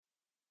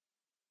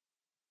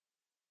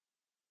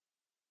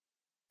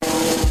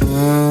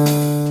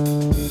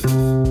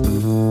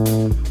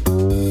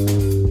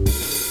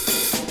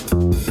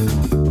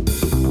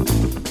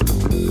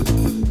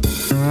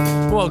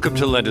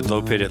to Leonard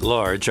Lopate at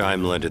Large.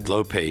 I'm Leonard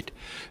Lopate.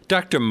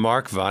 Dr.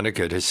 Mark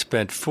Vonnegut has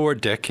spent 4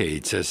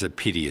 decades as a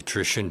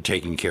pediatrician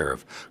taking care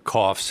of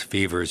coughs,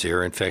 fevers,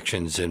 ear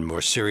infections, and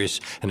more serious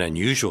and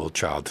unusual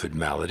childhood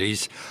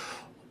maladies,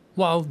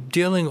 while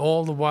dealing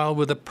all the while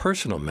with a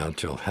personal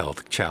mental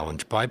health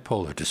challenge,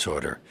 bipolar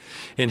disorder.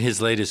 In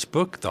his latest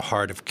book, The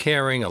Heart of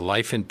Caring, A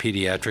Life in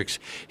Pediatrics,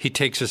 he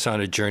takes us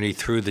on a journey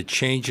through the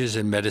changes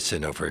in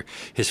medicine over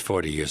his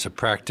 40 years of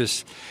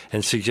practice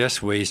and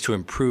suggests ways to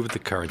improve the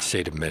current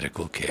state of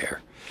medical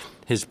care.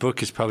 His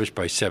book is published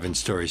by Seven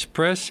Stories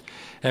Press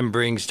and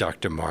brings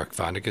Dr. Mark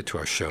Vonnegut to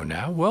our show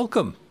now.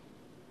 Welcome.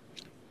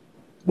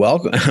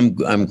 Welcome.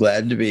 I'm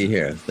glad to be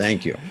here.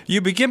 Thank you.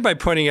 You begin by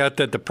pointing out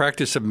that the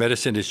practice of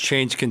medicine has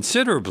changed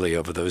considerably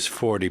over those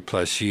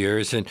 40-plus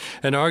years and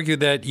argue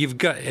that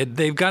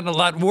they've gotten a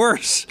lot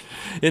worse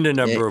in a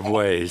number of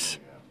ways.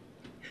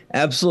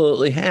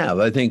 Absolutely have.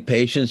 I think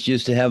patients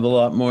used to have a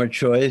lot more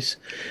choice.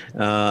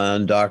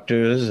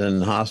 Doctors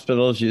and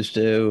hospitals used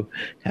to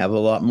have a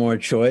lot more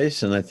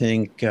choice. And I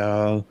think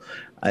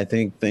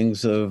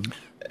things have,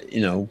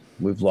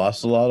 we've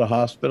lost a lot of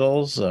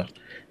hospitals.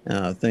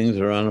 Things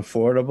are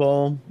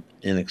unaffordable,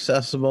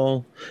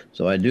 inaccessible.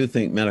 So I do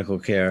think medical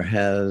care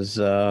has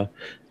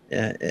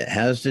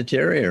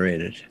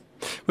deteriorated.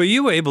 Well,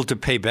 you were able to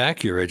pay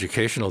back your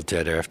educational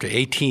debt after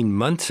 18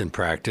 months in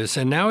practice.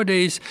 And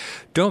nowadays,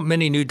 don't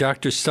many new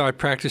doctors start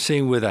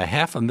practicing with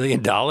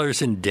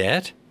 $500,000 in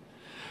debt?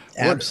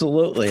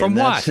 Absolutely. From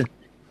what?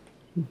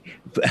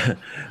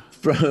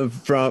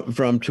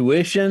 From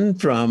tuition,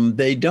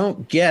 they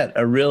don't get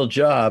a real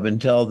job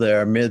until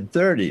their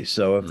mid-30s.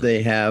 So if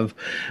they have,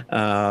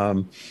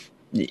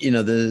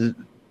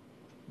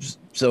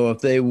 so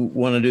if they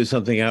want to do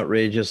something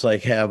outrageous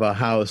like have a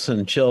house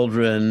and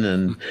children,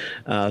 and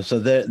so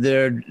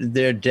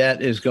their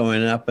debt is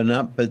going up and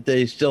up, but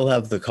they still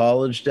have the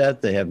college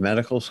debt, they have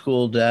medical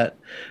school debt,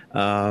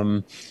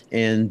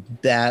 and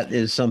that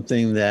is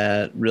something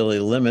that really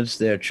limits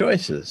their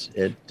choices.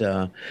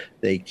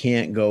 They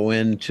can't go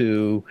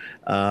into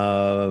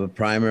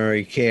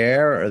primary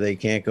care, or they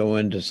can't go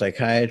into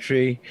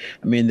psychiatry.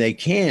 I mean, they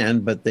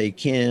can, but they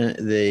can't.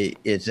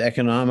 It's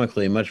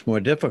economically much more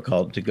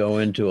difficult to go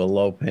into a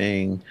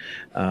low-paying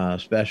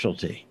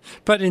specialty.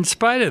 But in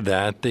spite of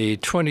that, the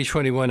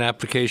 2021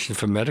 applications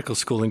for medical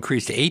school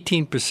increased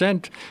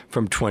 18%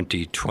 from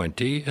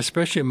 2020,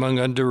 especially among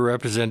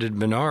underrepresented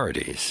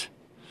minorities.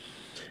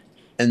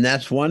 And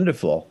that's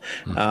wonderful.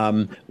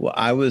 Well,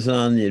 I was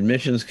on the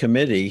admissions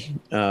committee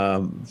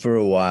for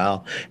a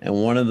while,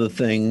 and one of the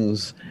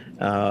things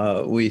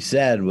we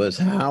said was,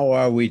 how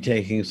are we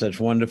taking such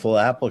wonderful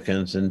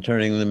applicants and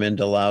turning them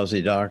into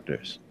lousy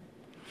doctors?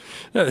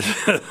 So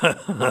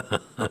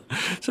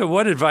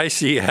what advice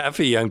do you have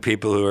for young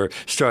people who are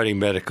starting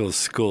medical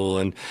school,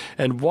 and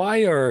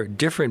why are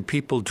different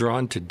people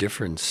drawn to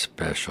different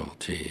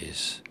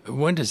specialties?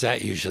 When does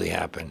that usually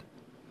happen?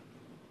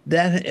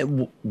 That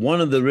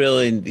one of the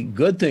really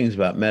good things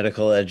about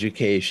medical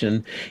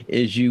education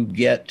is you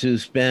get to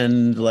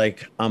spend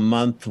like a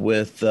month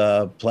with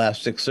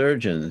plastic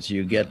surgeons.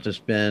 You get to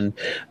spend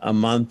a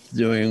month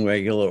doing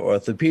regular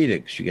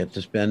orthopedics. You get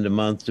to spend a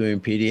month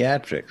doing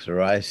pediatrics or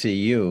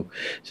ICU.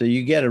 So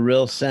you get a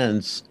real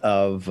sense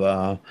of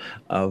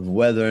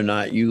whether or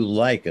not you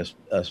like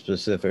a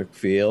specific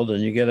field,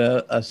 and you get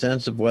a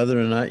sense of whether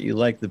or not you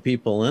like the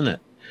people in it.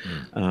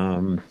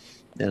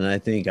 And I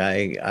think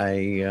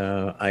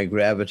I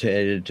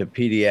gravitated to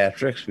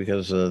pediatrics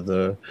because of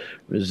the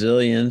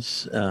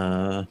resilience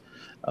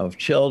of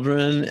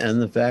children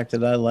and the fact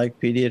that I like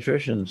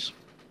pediatricians.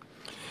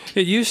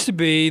 It used to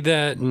be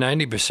that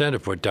 90%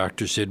 of what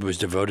doctors did was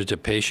devoted to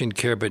patient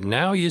care, but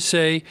now you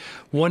say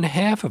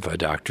 1/2 of a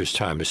doctor's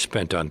time is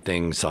spent on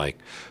things like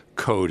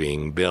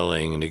coding,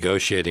 billing,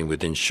 negotiating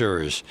with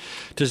insurers.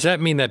 Does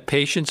that mean that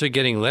patients are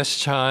getting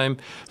less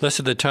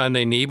of the time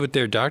they need with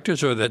their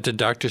doctors, or that the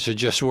doctors are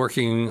just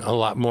working a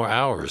lot more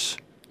hours?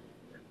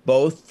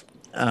 Both.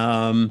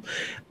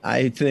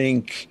 I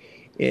think,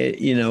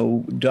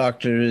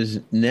 doctors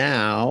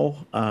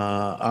now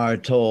are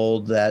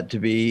told that to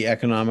be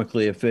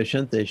economically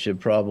efficient, they should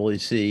probably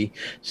see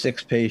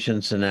 6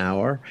 patients an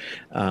hour.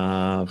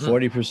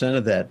 40%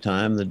 of that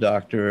time, the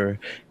doctor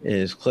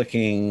is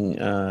clicking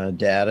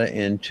data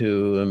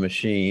into a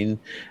machine.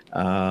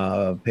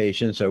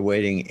 Patients are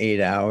waiting 8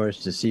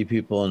 hours to see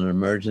people in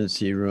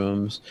emergency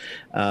rooms.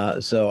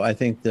 So I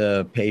think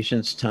the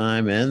patient's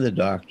time and the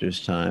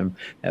doctor's time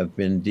have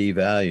been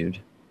devalued.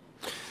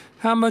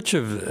 How much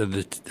have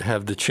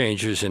the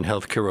changes in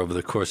healthcare over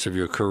the course of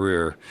your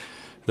career,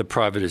 the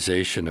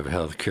privatization of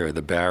healthcare,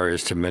 the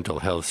barriers to mental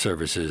health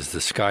services, the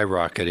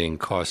skyrocketing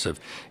costs of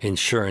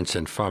insurance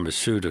and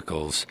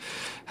pharmaceuticals,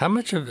 how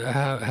much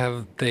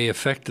have they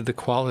affected the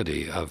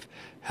quality of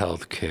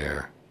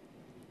healthcare?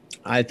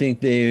 I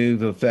think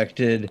they've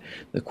affected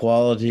the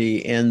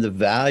quality and the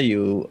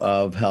value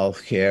of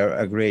healthcare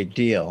a great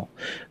deal.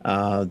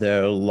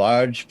 There are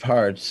large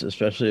parts,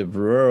 especially of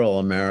rural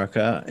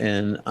America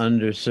and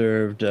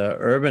underserved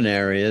urban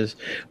areas,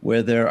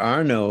 where there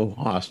are no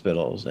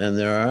hospitals and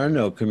there are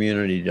no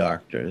community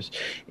doctors,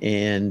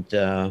 and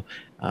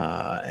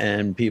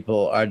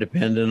people are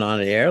dependent on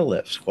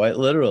airlifts. Quite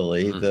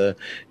literally, the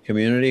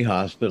community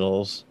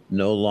hospitals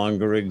no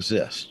longer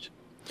exist.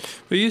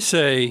 Well, you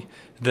say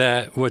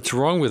that what's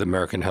wrong with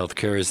American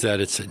healthcare is that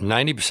it's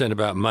 90%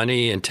 about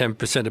money and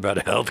 10% about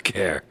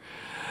healthcare.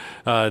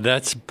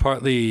 That's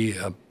partly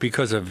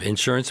because of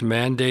insurance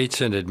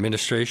mandates and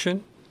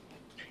administration?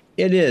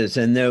 It is,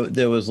 and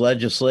there was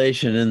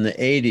legislation in the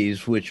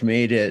 80s which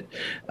made it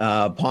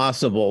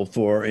possible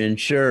for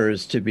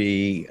insurers to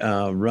be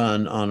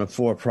run on a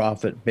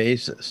for-profit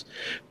basis.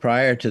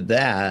 Prior to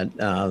that,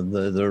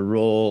 the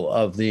role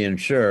of the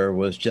insurer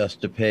was just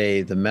to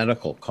pay the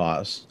medical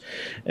costs.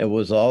 It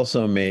was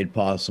also made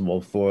possible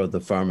for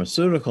the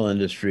pharmaceutical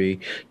industry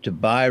to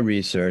buy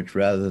research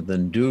rather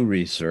than do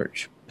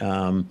research.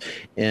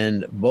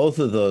 And both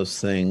of those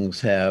things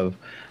have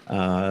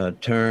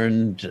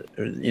turned,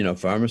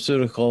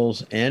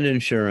 pharmaceuticals and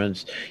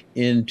insurance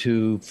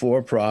into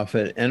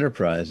for-profit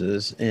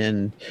enterprises,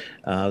 and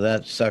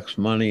that sucks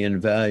money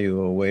and value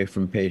away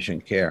from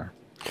patient care.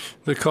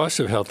 The cost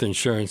of health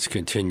insurance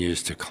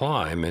continues to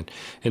climb, and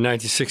in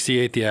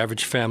 1968, the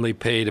average family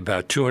paid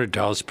about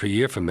 $200 per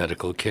year for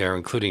medical care,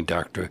 including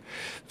doctor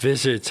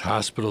visits,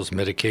 hospitals,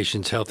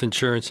 medications, health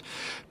insurance.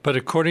 But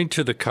according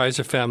to the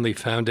Kaiser Family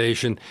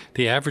Foundation,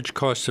 the average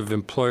cost of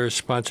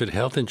employer-sponsored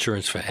health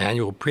insurance for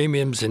annual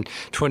premiums in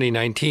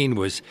 2019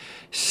 was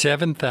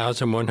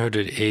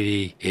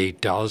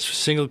 $7,188 for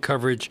single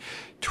coverage,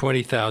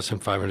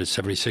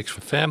 $20,576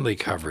 for family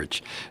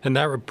coverage. And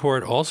that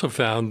report also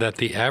found that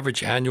the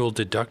average annual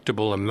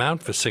deductible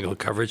amount for single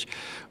coverage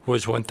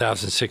was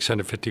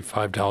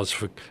 $1,655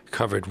 for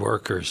covered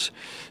workers.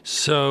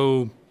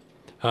 So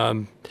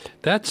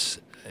it's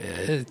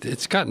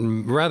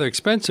gotten rather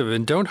expensive.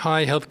 And don't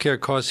high healthcare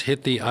costs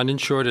hit the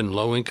uninsured and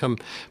low-income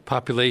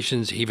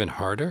populations even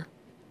harder?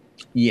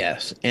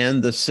 Yes,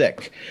 and the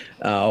sick.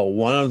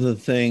 One of the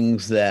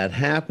things that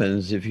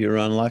happens if you're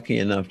unlucky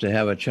enough to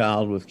have a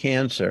child with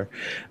cancer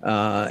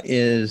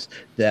is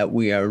that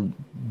we are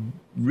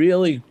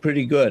really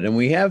pretty good, and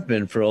we have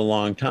been for a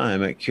long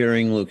time, at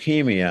curing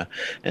leukemia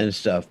and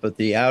stuff. But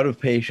the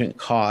out-of-patient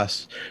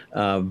costs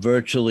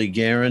virtually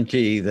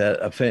guarantee that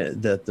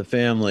that the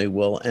family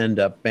will end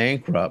up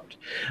bankrupt.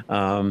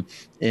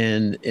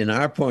 And in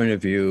our point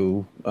of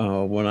view,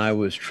 when I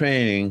was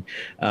training,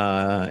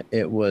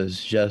 it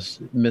was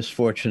just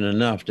misfortune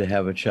enough to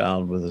have a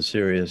child with a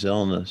serious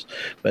illness.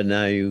 But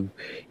now you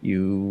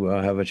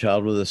have a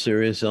child with a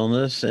serious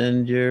illness,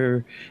 and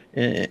you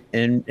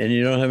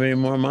don't have any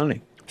more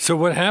money. So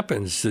what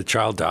happens? The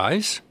child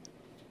dies?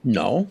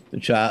 No,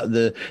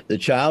 the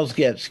child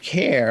gets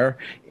care,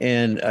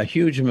 and a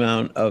huge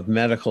amount of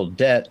medical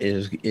debt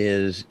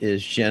is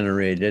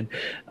generated,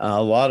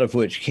 a lot of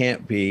which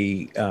can't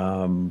be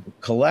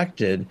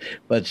collected.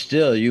 But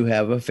still, you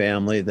have a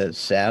family that's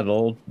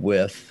saddled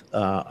with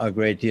a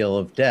great deal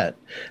of debt.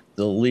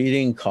 The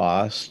leading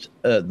cause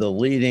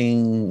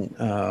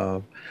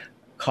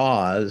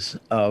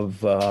of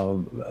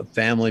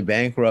family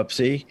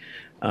bankruptcy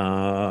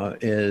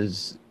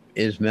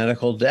is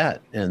medical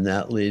debt, and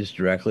that leads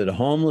directly to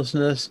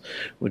homelessness,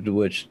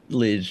 which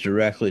leads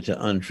directly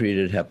to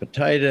untreated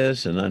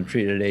hepatitis and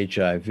untreated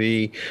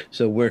HIV.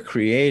 So we're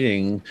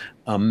creating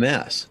a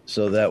mess.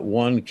 So that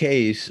one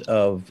case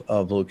of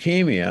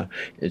leukemia,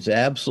 it's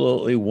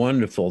absolutely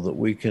wonderful that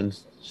we can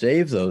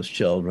save those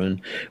children,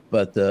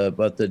 but the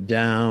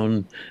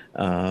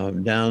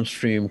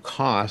downstream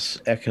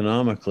costs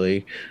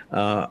economically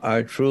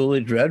are truly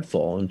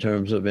dreadful in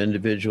terms of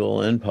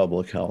individual and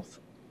public health.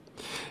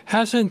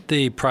 Hasn't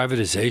the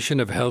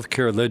privatization of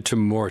healthcare led to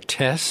more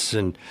tests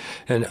and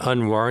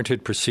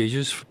unwarranted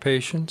procedures for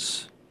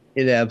patients?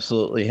 It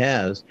absolutely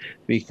has,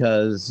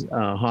 because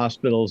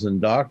hospitals and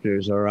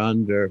doctors are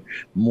under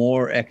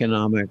more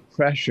economic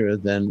pressure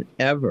than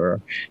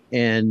ever,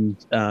 and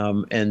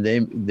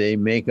they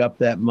make up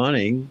that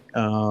money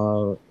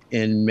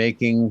in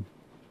making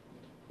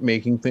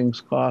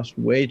things cost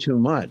way too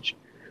much.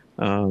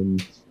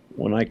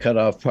 When I cut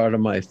off part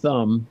of my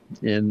thumb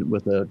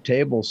with a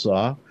table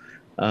saw,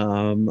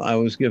 I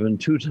was given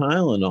 2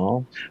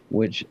 Tylenol,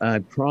 which I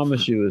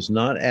promise you is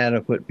not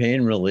adequate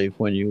pain relief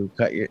when you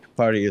cut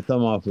part of your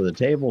thumb off with a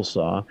table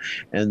saw.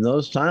 And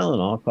those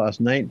Tylenol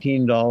cost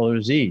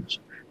 $19 each,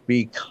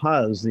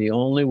 because the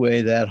only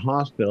way that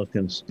hospital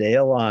can stay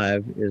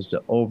alive is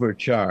to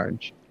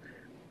overcharge.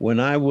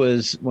 When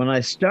I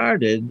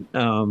started,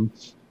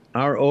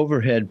 our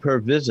overhead per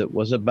visit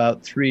was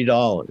about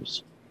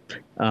 $3.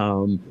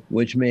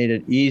 Which made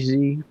it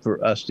easy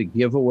for us to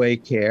give away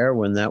care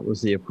when that was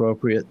the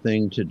appropriate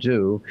thing to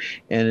do,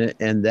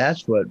 and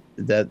that's what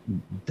that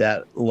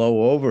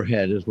low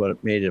overhead is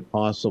what made it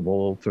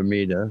possible for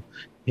me to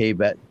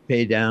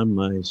pay down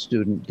my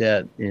student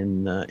debt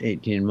in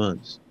 18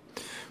 months.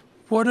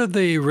 What are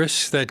the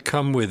risks that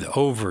come with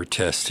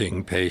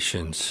over-testing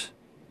patients?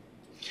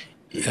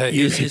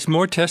 Is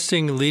more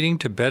testing leading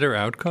to better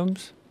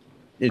outcomes?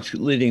 It's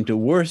leading to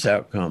worse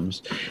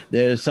outcomes.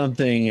 There's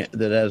something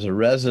that as a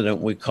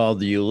resident we called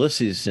the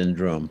Ulysses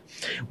syndrome,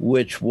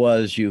 which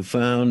was you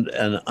did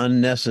an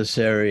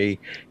unnecessary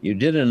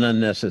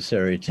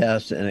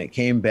test and it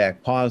came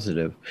back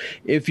positive.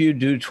 If you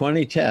do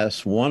 20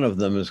 tests, one of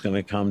them is going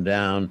to come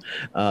down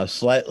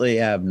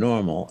slightly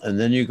abnormal, and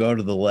then you go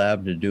to the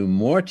lab to do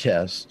more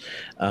tests.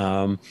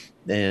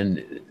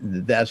 And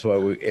that's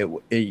why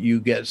you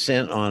get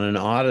sent on an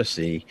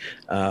odyssey,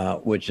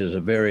 which is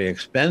a very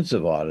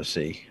expensive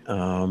odyssey.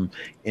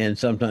 And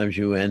sometimes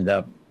you end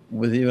up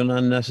with even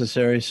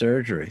unnecessary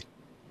surgery.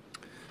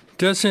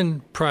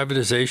 Doesn't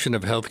privatization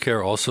of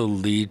healthcare also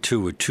lead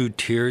to a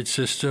two-tiered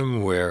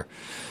system where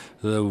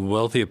the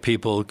wealthier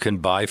people can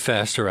buy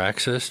faster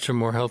access to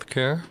more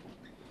healthcare?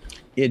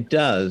 It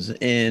does.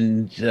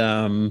 And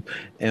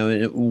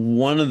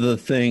one of the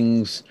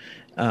things...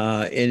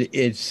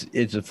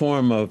 it's a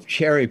form of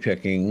cherry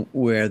picking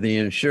where the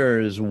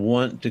insurers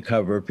want to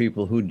cover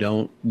people who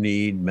don't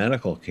need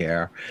medical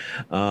care,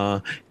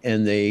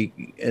 and they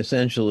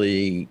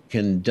essentially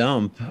can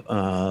dump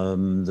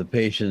the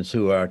patients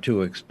who are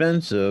too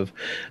expensive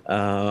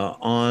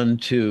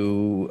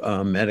onto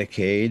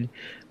Medicaid.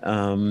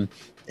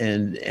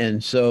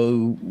 And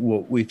so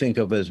what we think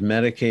of as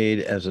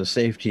Medicaid as a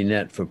safety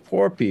net for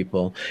poor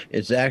people,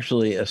 it's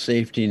actually a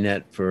safety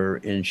net for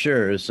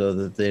insurers so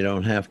that they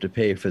don't have to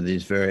pay for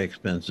these very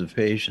expensive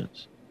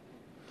patients.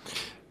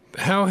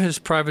 How has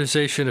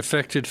privatization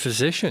affected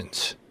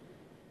physicians?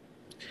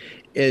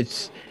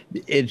 It's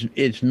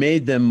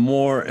made them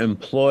more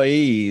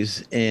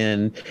employees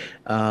and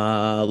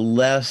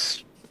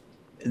less.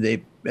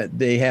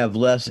 They have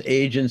less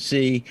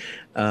agency.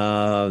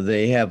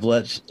 They have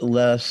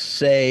less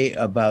say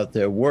about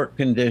their work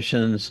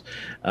conditions.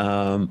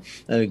 A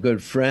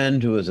good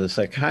friend who was a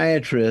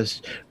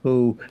psychiatrist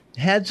who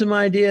had some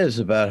ideas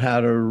about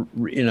how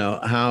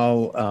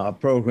a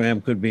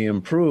program could be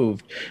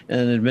improved,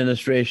 and the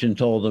administration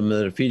told him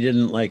that if he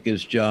didn't like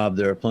his job,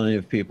 there are plenty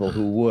of people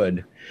who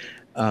would.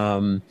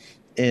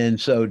 And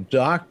so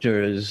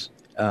doctors,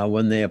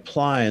 when they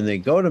apply and they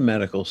go to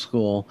medical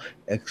school,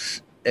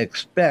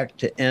 expect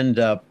to end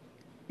up,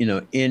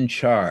 in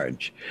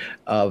charge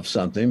of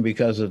something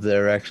because of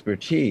their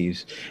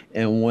expertise.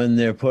 And when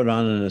they're put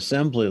on an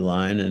assembly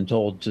line and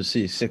told to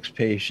see 6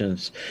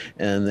 patients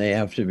and they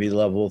have to be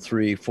level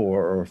 3,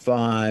 4, or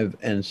 5,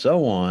 and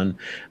so on,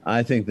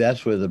 I think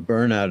that's where the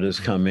burnout is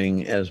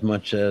coming as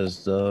much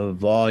as the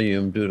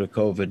volume due to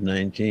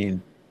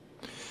COVID-19.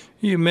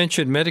 You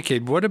mentioned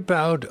Medicaid. What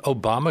about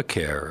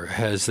Obamacare?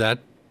 Has that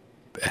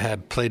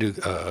played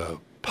a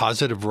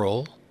positive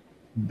role?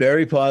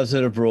 Very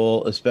positive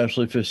role,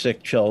 especially for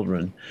sick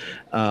children,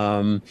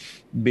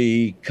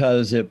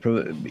 because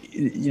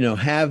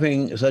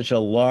having such a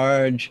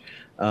large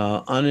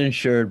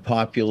uninsured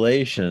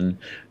population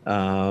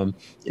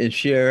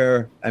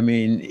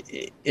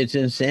it's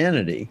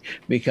insanity,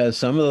 because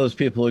some of those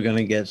people are going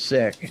to get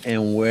sick,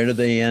 and where do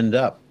they end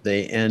up?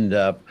 They end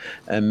up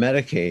on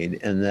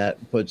Medicaid, and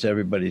that puts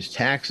everybody's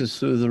taxes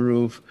through the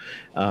roof.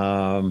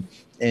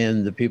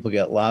 And the people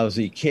get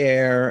lousy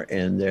care,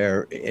 and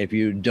if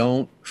you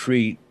don't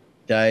treat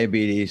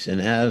diabetes and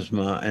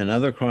asthma and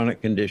other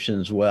chronic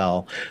conditions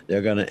well,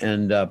 they're going to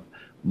end up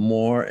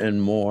more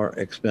and more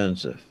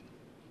expensive.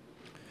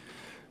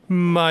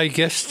 My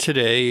guest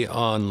today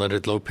on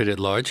Leonard Lopate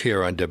at Large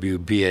here on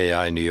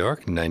WBAI New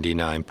York,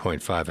 99.5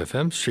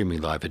 FM,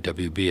 streaming live at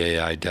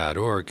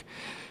WBAI.org,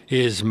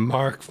 is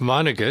Mark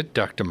Vonnegut,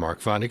 Dr.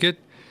 Mark Vonnegut.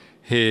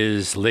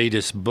 His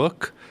latest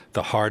book,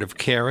 The Heart of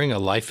Caring, A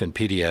Life in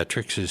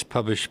Pediatrics, is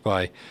published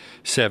by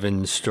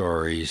Seven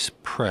Stories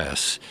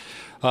Press.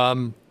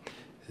 The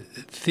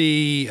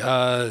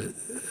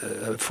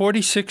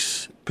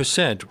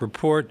 46%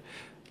 report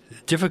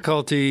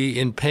difficulty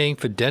in paying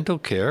for dental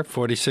care.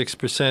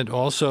 46%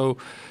 also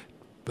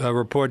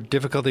report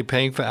difficulty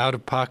paying for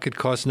out-of-pocket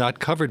costs not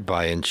covered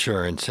by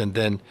insurance. And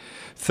then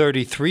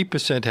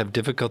 33% have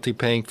difficulty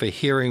paying for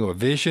hearing or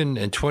vision,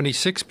 and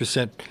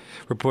 26%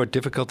 report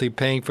difficulty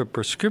paying for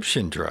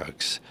prescription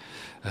drugs.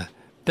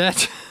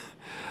 That's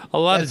a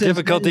lot of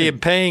difficulty in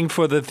paying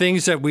for the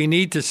things that we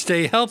need to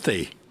stay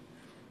healthy.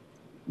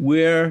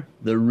 We're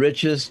the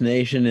richest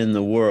nation in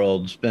the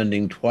world,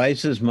 spending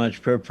twice as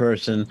much per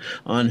person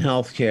on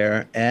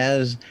healthcare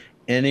as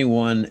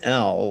anyone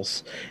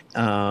else.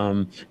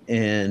 And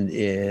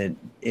it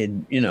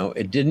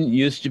didn't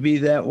used to be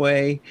that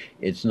way.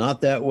 It's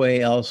not that way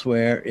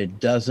elsewhere.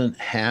 It doesn't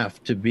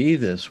have to be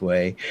this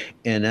way.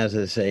 And as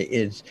I say,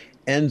 it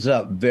ends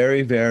up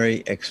very,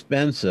 very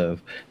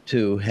expensive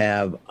to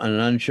have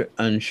an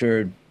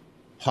uninsured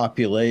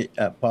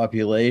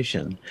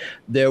population.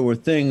 There were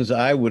things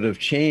I would have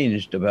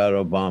changed about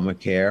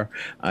Obamacare.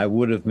 I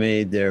would have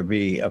made there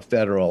be a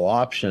federal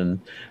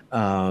option,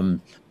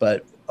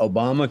 but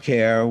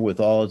Obamacare, with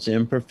all its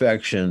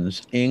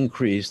imperfections,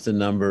 increased the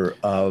number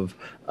of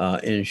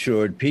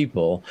insured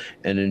people,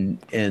 and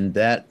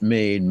that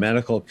made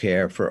medical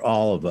care for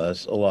all of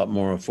us a lot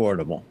more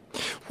affordable.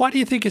 Why do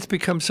you think it's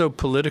become so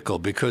political?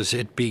 Because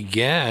it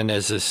began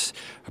as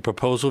a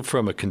proposal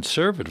from a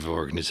conservative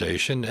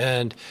organization,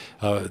 and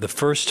the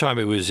first time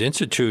it was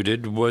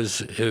instituted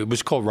was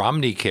called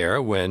Romney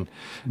Care when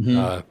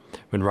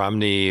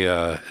Romney,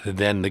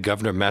 then the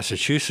governor of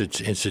Massachusetts,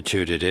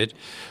 instituted it.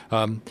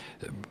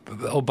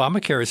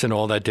 Obamacare isn't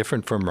all that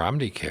different from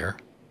Romney Care.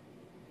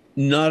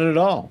 Not at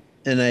all.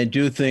 And I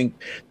do think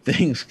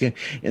things can,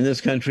 in this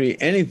country,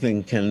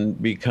 anything can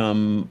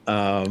become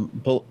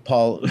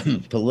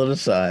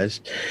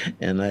politicized.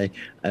 And I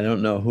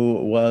don't know who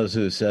it was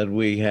who said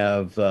we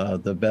have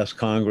the best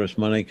Congress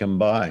money can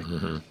buy.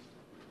 Mm-hmm.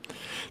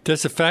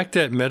 Does the fact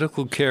that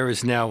medical care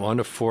is now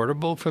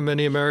unaffordable for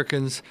many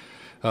Americans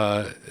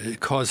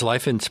cause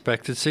life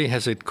expectancy?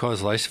 Has it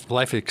caused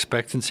life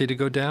expectancy to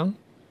go down?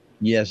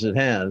 Yes, it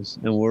has.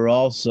 And we're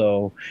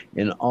also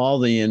in all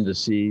the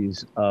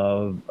indices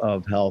of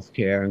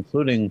healthcare,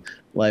 including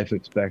life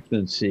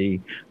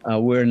expectancy.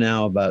 We're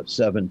now about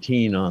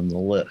 17 on the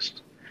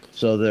list.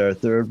 So there are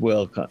third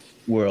world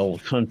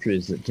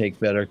countries that take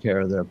better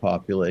care of their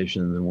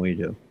population than we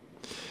do.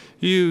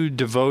 You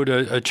devote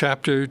a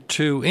chapter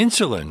to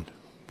insulin.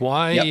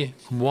 Why? Yep.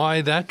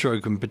 Why that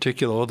drug in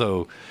particular,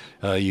 although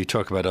you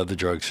talk about other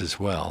drugs as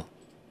well?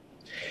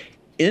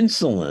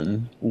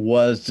 Insulin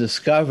was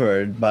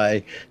discovered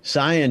by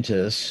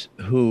scientists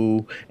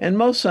who, and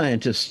most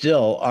scientists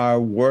still are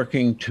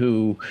working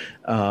to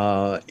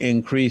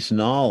increase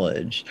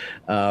knowledge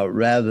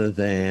rather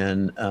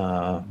than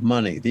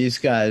money. These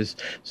guys,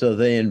 so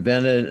they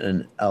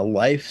invented a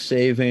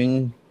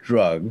life-saving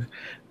drug.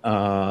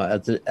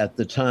 At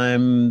the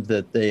time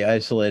that they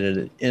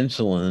isolated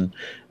insulin,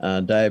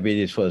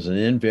 diabetes was an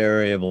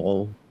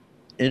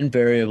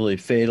invariably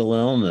fatal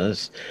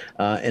illness,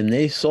 and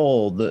they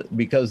sold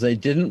because they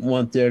didn't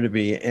want there to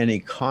be any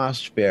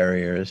cost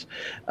barriers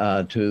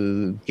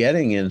to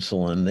getting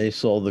insulin. They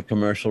sold the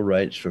commercial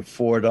rights for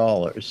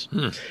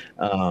 $4.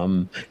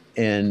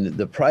 And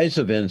the price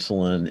of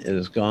insulin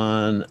has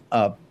gone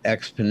up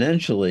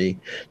exponentially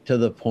to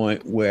the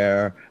point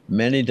where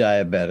many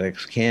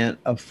diabetics can't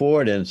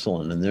afford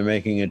insulin, and they're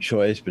making a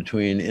choice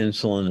between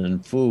insulin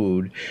and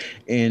food.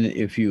 And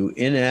if you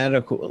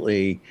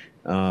inadequately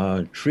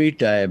treat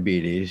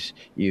diabetes,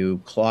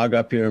 you clog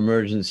up your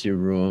emergency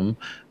room.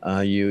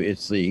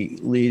 It's the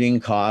leading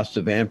cost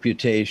of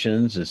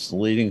amputations. It's the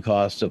leading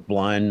cost of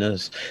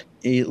blindness,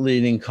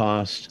 leading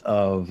cost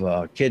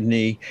of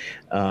kidney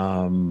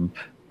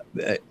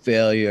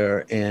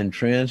failure and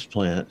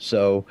transplant.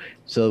 So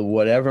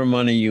whatever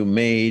money you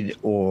made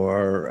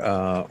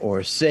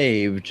or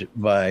saved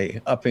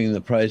by upping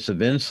the price of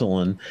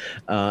insulin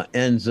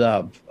ends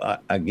up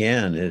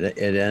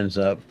it ends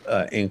up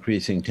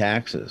increasing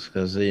taxes,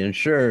 because the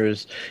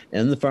insurers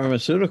and the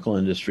pharmaceutical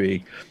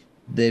industry,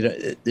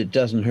 it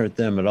doesn't hurt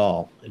them at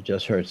all. It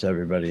just hurts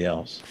everybody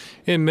else.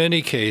 In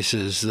many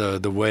cases, the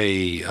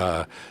way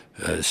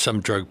some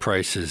drug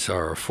prices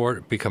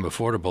become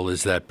affordable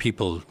is that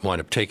people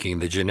wind up taking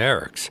the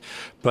generics.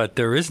 But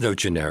there is no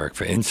generic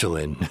for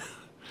insulin.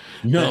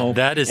 No.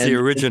 That is the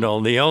original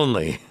and the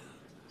only.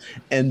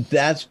 And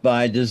that's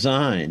by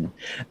design.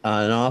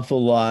 An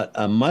awful lot,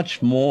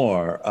 much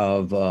more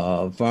of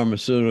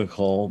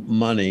pharmaceutical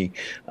money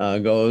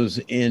goes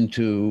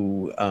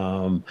into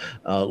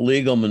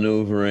legal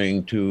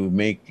maneuvering to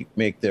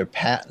make their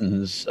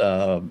patents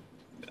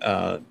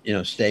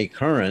stay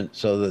current,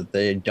 so that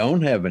they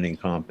don't have any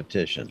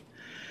competition.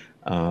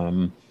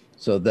 So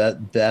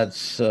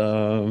that's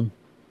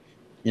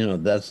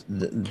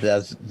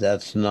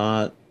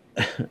not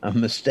a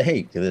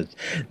mistake. The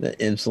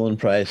insulin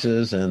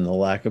prices and the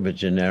lack of a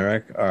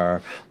generic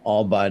are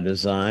all by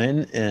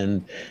design.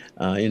 And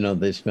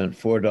they spent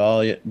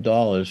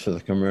 $4 for the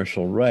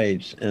commercial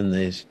rights, and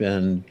they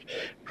spend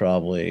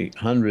probably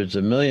hundreds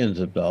of millions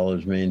of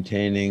dollars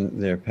maintaining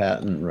their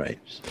patent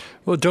rights.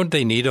 Well, don't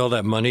they need all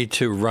that money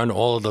to run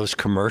all of those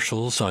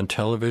commercials on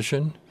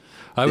television?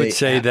 I would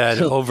say that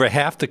over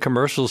half the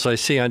commercials I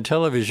see on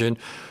television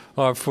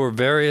are for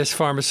various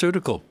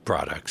pharmaceutical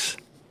products.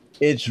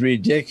 It's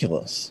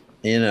ridiculous.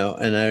 And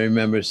I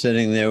remember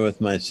sitting there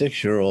with my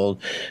 6-year-old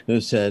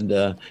who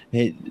said,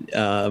 hey,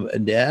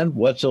 Dad,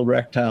 what's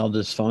erectile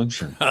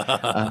dysfunction?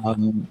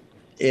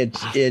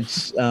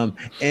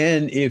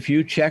 And if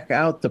you check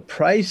out the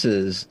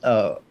prices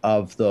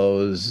of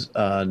those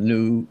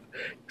new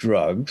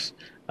drugs,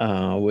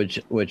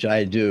 which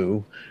I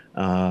do,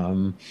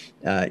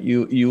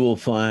 you will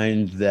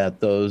find that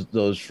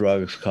those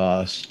drugs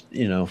cost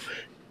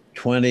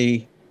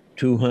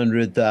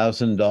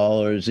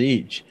 $200,000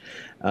 each.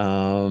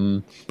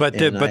 But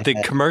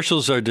the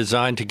commercials are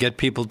designed to get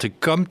people to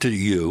come to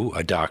you,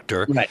 a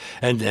doctor, right,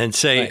 and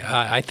say, right,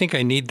 I think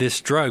I need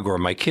this drug, or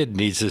my kid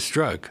needs this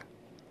drug.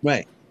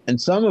 Right.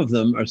 And some of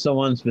them are so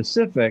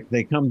unspecific,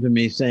 they come to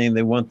me saying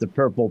they want the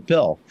purple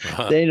pill.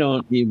 They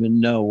don't even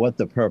know what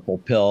the purple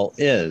pill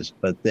is,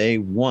 but they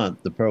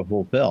want the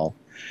purple pill.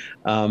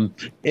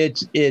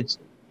 It's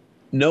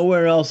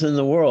nowhere else in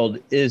the world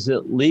is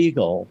it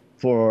legal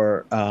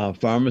for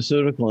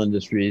pharmaceutical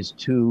industries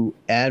to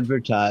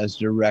advertise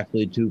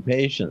directly to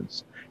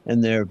patients,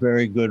 and there are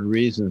very good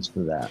reasons for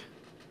that.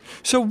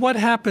 So what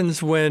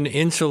happens when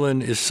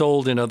insulin is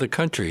sold in other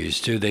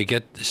countries? Do they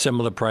get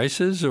similar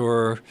prices,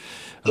 or?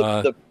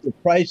 The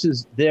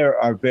prices there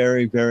are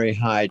very, very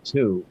high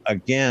too.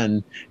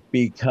 Again,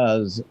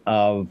 because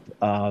of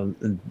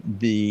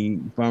the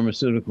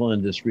pharmaceutical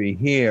industry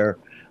here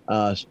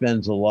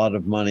spends a lot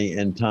of money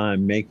and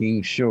time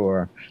making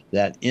sure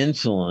that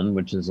insulin,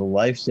 which is a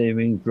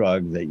life-saving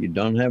drug that you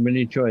don't have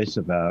any choice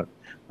about,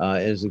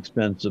 is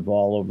expensive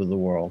all over the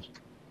world.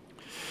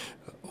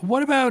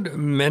 What about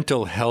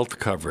mental health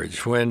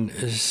coverage? When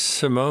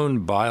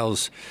Simone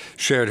Biles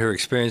shared her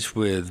experience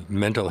with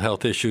mental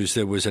health issues,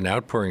 there was an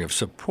outpouring of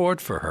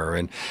support for her.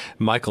 And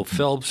Michael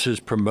Phelps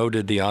has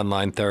promoted the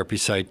online therapy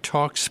site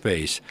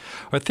Talkspace.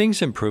 Are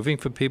things improving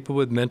for people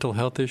with mental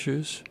health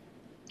issues?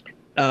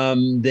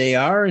 They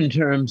are, in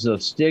terms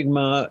of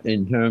stigma,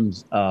 in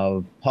terms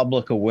of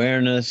public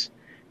awareness.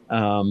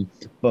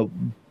 But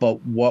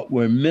what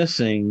we're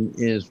missing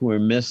is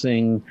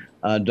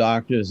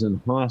doctors and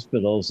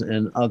hospitals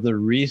and other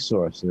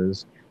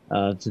resources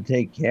to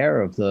take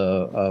care of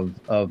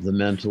the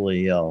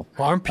mentally ill.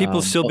 Aren't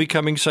people still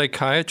becoming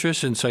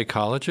psychiatrists and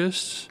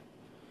psychologists?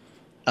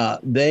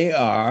 They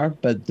are,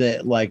 but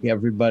like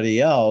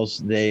everybody else,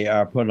 they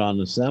are put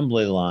on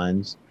assembly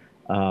lines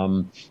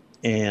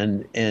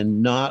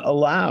and not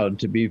allowed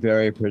to be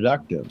very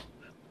productive.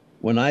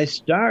 When I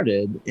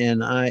started,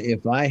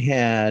 if I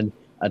had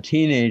a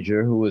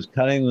teenager who was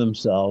cutting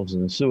themselves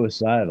and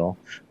suicidal,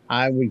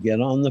 I would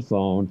get on the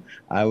phone.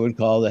 I would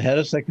call the head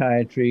of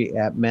psychiatry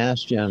at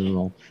Mass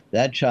General.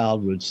 That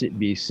child would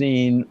be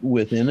seen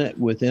within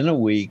a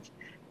week,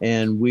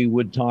 and we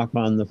would talk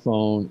on the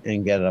phone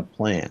and get a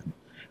plan.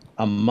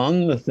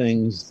 Among the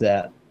things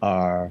that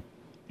are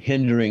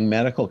hindering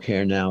medical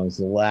care now is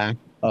the lack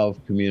of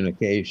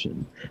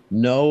communication.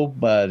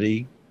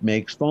 Nobody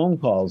makes phone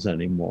calls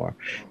anymore,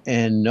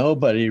 and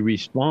nobody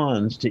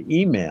responds to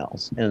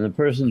emails. And the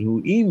person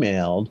who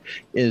emailed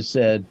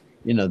said,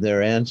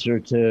 their answer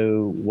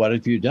to what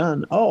have you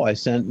done? Oh, I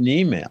sent an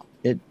email.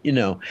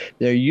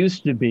 There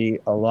used to be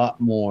a lot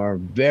more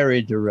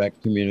very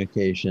direct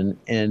communication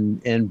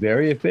and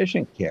very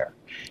efficient care.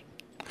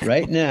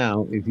 Right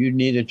now, if you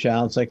need a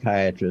child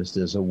psychiatrist,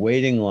 there's a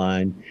waiting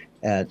line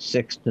at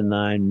 6 to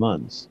 9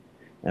 months.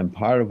 And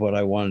part of what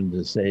I wanted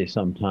to say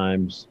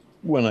sometimes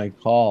when I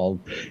called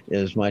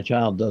is my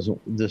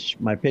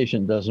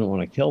patient doesn't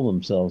want to kill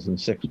themselves in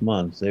 6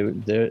 months.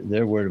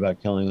 They're worried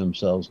about killing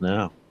themselves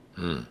now.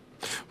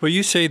 Well,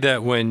 you say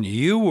that when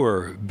you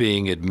were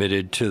being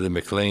admitted to the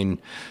McLean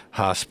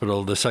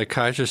Hospital, the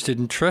psychiatrist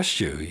didn't trust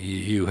you.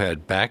 You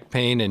had back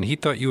pain, and he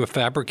thought you were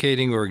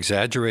fabricating or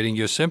exaggerating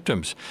your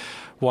symptoms.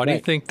 Why do you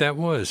think that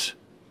was?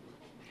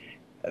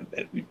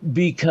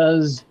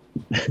 Because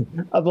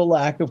of a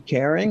lack of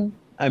caring.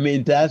 I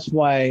mean, that's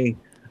why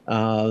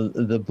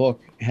the book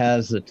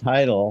has the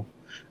title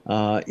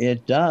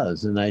it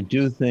does. And I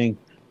do think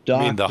You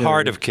mean The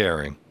Heart of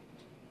Caring?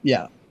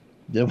 Yeah.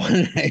 The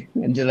one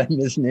did I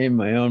misname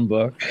my own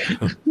book?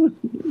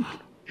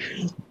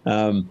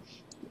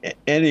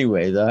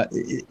 Anyway,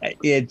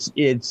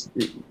 it's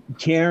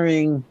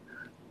caring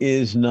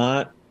is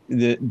not.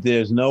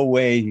 There's no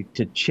way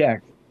to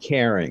check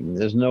caring.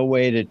 There's no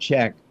way to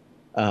check.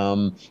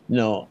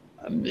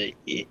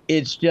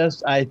 It's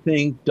just I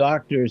think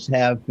doctors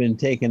have been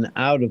taken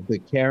out of the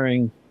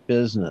caring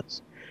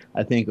business.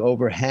 I think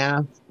over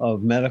half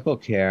of medical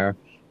care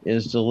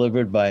is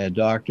delivered by a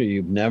doctor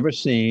you've never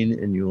seen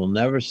and you will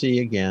never see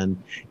again,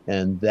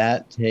 and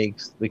that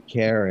takes the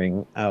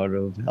caring out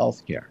of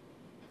healthcare.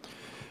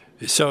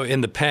 So in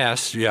the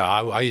past,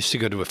 I used to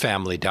go to a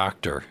family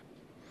doctor.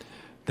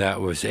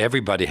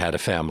 Everybody had a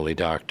family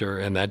doctor,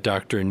 and that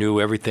doctor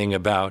knew everything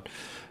about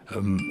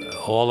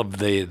all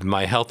of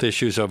my health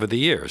issues over the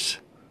years.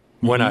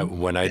 When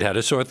I'd had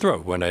a sore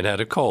throat, when I'd had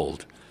a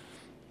cold.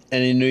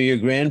 And he knew your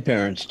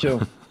grandparents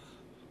too.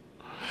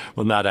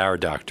 Well, not our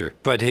doctor,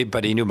 but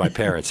he knew my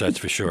parents, that's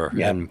for sure,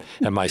 Yeah. and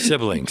my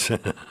siblings.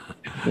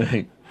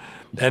 Right.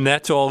 And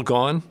that's all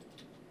gone?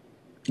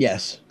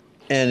 Yes.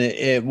 And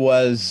it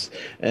was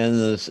in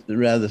the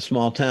rather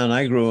small town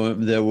I grew up.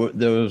 There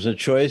was a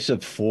choice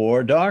of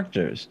 4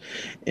 doctors,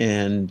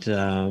 and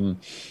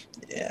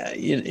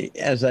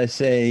as I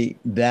say,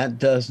 that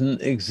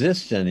doesn't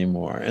exist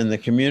anymore. And the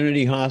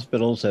community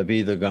hospitals have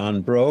either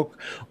gone broke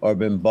or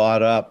been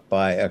bought up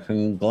by a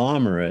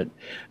conglomerate,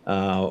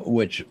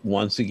 which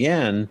once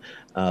again,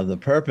 the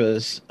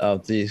purpose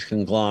of these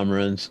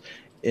conglomerates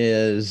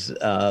is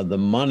the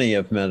money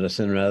of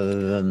medicine rather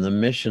than the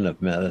mission of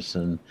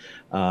medicine.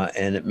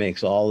 And it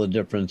makes all the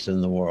difference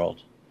in the world.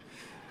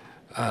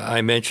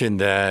 I mentioned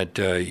that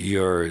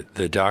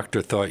the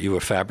doctor thought you were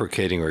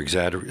fabricating or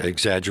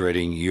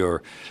exaggerating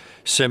your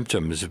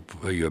symptoms,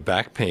 your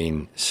back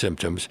pain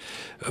symptoms.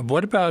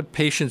 What about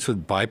patients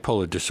with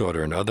bipolar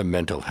disorder and other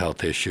mental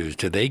health issues?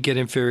 Do they get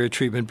inferior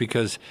treatment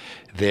because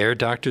their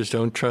doctors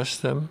don't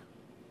trust them?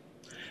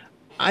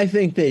 I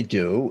think they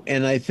do,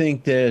 and I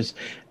think there's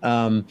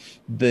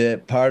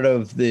the part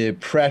of the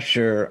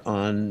pressure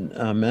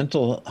on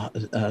mental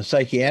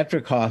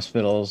psychiatric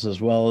hospitals as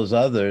well as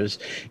others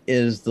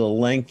is the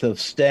length of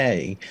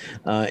stay.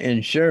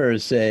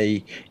 Insurers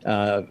say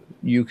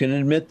you can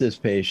admit this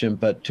patient,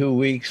 but 2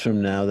 weeks from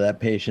now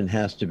that patient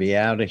has to be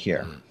out of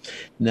here.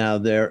 Now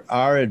there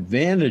are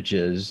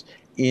advantages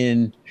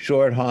in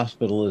short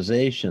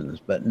hospitalizations,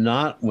 but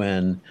not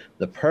when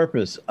the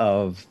purpose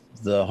of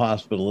the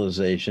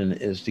hospitalization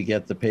is to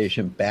get the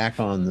patient back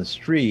on the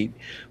street,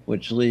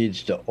 which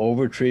leads to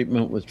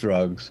overtreatment with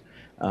drugs.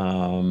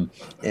 And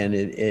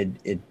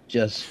it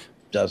just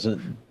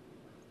doesn't,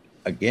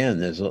 again,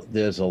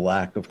 there's a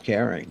lack of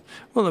caring.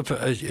 Well, if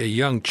a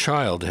young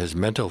child has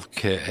mental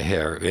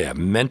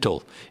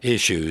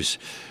issues,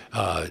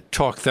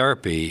 talk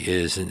therapy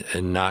is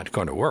not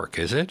going to work,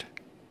 is it?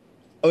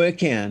 Oh, it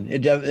can.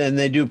 And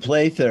they do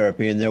play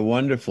therapy, and they're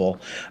wonderful.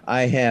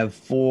 I have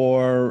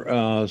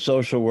 4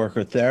 social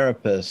worker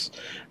therapists,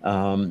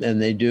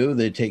 and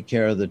they take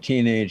care of the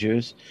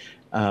teenagers.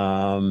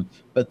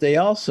 But they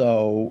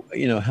also,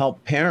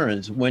 help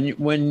parents.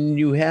 When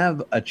you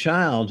have a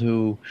child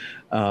who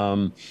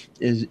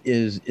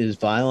is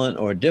violent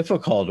or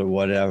difficult or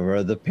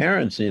whatever, the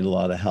parents need a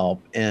lot of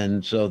help,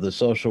 and so the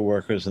social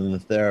workers and the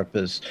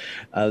therapists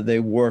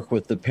they work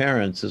with the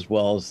parents as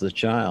well as the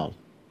child.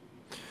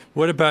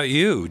 What about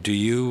you? Do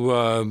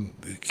you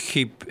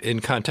keep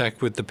in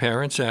contact with the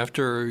parents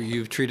after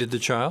you've treated the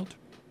child?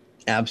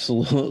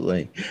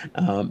 Absolutely.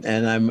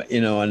 And I'm,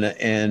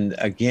 and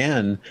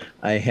again,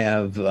 I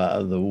have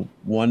the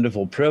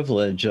wonderful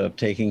privilege of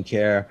taking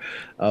care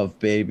of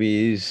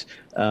babies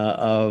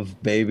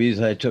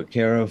I took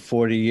care of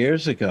 40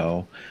 years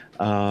ago.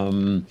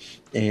 Yeah,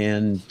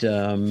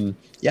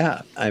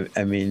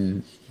 I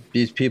mean,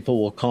 these people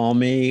will call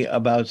me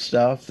about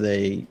stuff.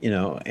 They,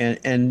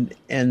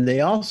 and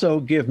they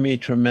also give me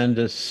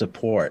tremendous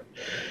support.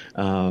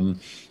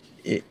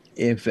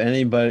 If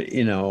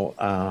anybody,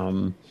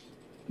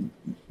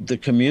 the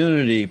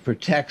community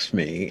protects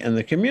me, and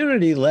the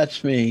community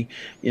lets me,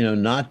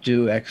 not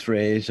do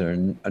X-rays or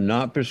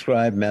not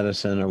prescribe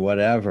medicine or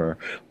whatever.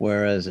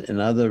 Whereas in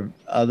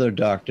other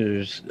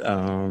doctors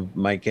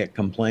might get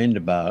complained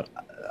about.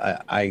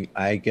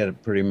 I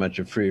get pretty much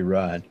a free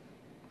ride.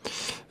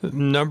 A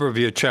number of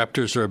your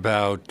chapters are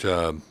about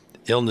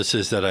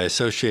illnesses that I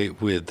associate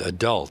with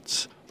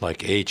adults,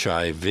 like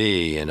HIV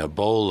and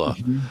Ebola.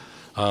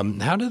 Mm-hmm.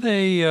 How do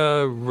they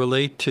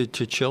relate to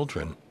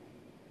children?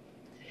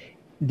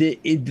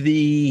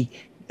 The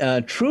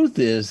truth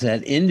is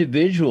that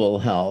individual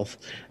health,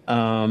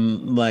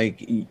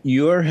 like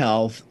your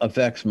health,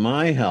 affects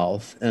my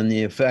health, and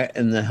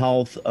the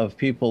health of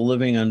people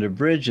living under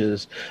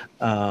bridges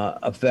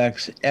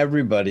affects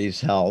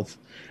everybody's health.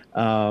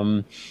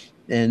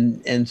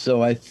 And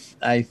so I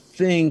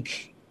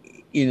think,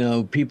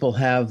 people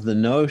have the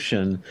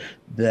notion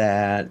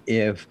that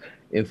if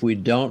we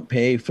don't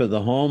pay for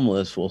the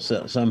homeless, we'll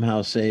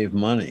somehow save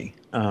money.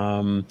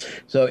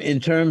 So in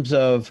terms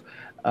of,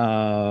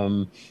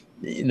 I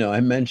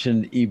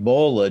mentioned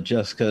Ebola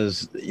just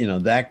because,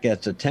 that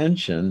gets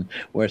attention,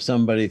 where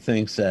somebody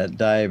thinks that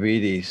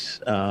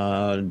diabetes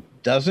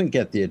doesn't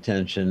get the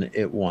attention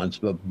it wants,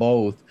 but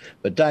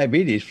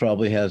diabetes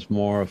probably has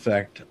more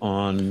effect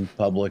on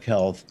public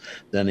health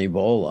than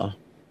Ebola.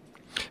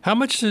 How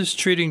much does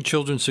treating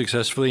children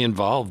successfully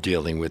involve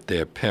dealing with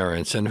their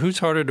parents, and who's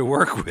harder to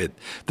work with,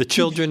 the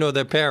children or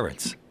their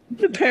parents?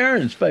 The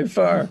parents, by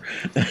far.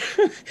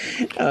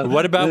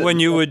 What about when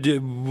you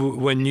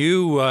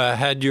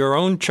had your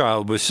own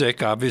child was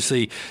sick?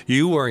 Obviously,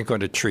 you weren't going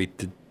to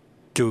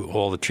do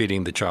all the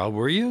treating the child,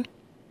 were you?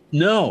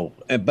 No,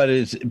 but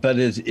it's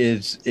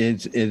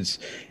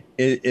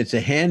a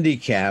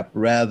handicap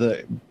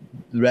rather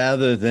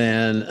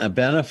than a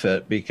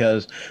benefit,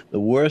 because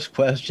the worst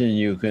question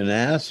you can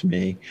ask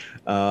me,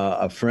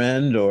 a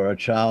friend or a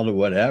child or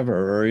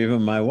whatever, or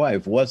even my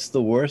wife, what's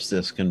the worst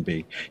this can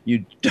be?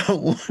 You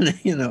don't want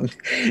to,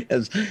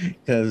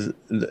 because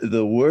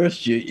the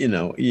worst,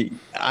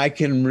 I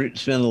can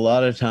spend a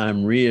lot of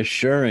time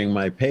reassuring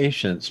my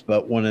patients,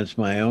 but when it's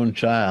my own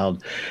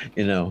child,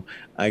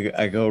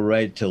 I go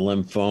right to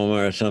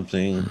lymphoma or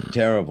something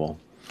terrible.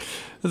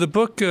 The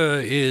book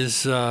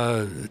is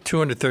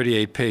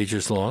 238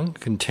 pages long,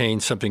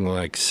 contains something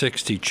like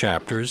 60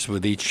 chapters,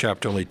 with each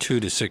chapter only 2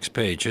 to 6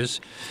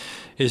 pages.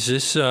 Is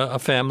this a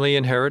family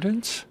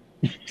inheritance?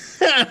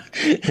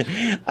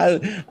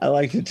 I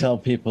like to tell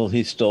people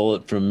he stole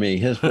it from me.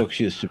 His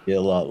books used to be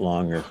a lot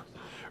longer.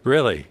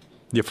 Really?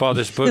 Your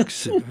father's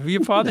books?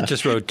 Your father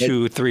just wrote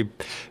 2 or 3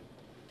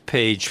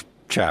 page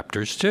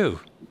chapters,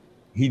 too.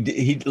 He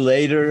did.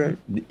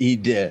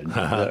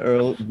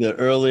 The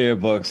earlier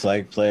books,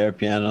 like Player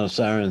Piano,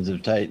 Sirens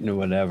of Titan, or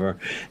whatever,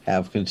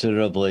 have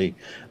considerably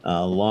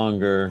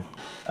longer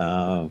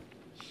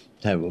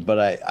But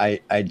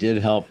I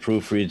did help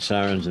proofread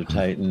Sirens of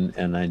Titan,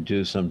 and I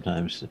do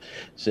sometimes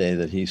say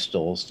that he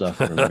stole stuff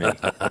from me.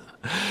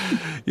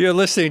 You're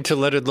listening to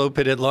Leonard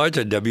Lopate at Large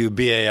on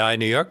WBAI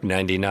New York,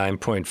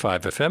 99.5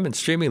 FM, and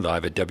streaming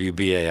live at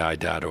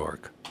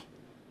WBAI.org.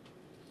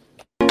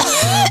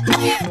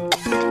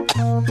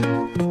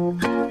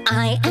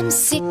 I am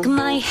sick,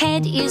 my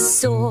head is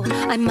sore.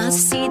 I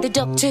must see the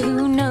doctor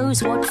who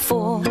knows what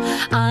for.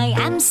 I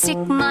am sick,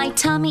 my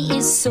tummy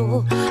is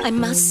sore. I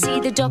must see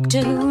the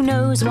doctor who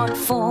knows what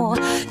for.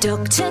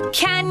 Doctor,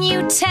 can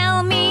you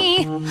tell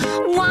me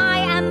why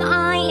am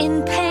I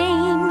in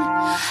pain?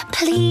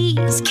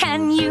 Please,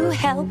 can you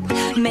help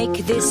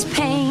make this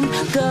pain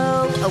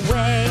go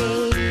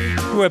away?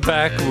 We're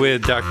back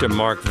with Dr.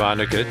 Mark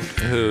Vonnegut,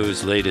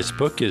 whose latest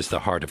book is The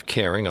Heart of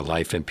Caring, A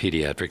Life in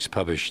Pediatrics,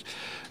 published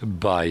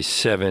by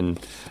Seven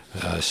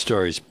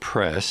Stories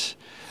Press.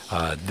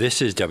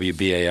 This is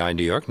WBAI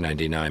New York,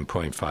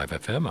 99.5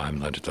 FM.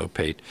 I'm Leonard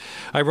Lopate.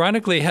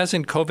 Ironically,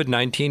 hasn't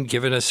COVID-19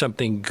 given us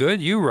something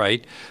good? You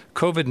write,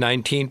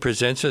 COVID-19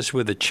 presents us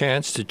with a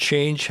chance to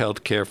change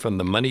healthcare from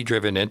the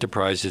money-driven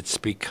enterprise it's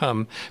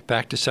become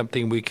back to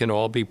something we can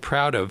all be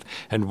proud of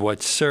and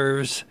what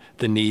serves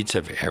the needs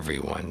of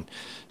everyone.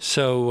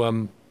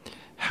 So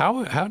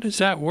how does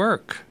that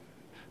work?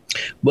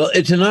 Well,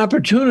 it's an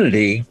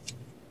opportunity,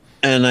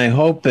 and I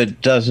hope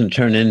it doesn't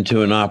turn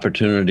into an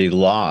opportunity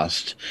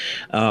lost,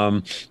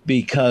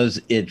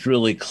 because it's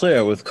really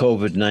clear with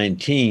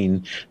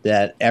COVID-19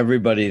 that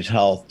everybody's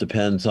health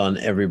depends on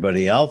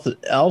everybody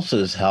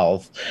else's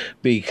health.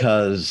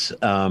 Because,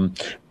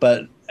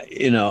 but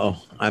you know,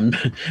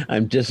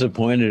 I'm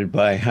disappointed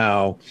by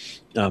how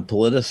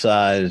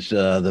politicized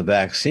the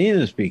vaccine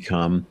has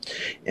become,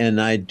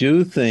 and I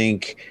do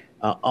think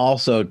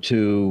also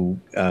to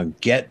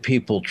get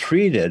people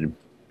treated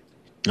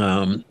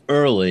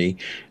early,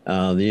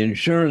 the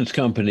insurance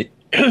company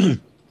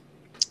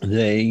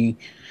they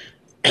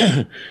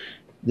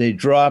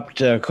dropped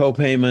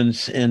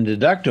co-payments and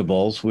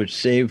deductibles, which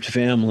saved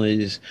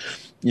families,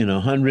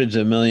 hundreds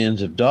of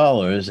millions of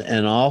dollars,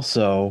 and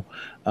also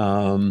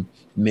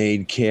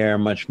made care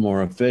much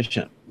more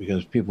efficient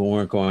because people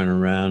weren't going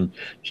around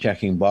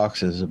checking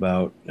boxes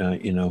about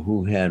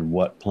who had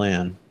what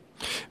plan.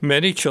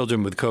 Many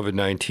children with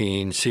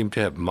COVID-19 seem to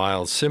have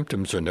mild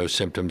symptoms or no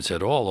symptoms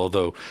at all,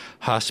 although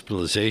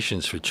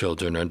hospitalizations for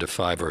children under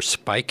 5 are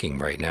spiking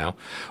right now.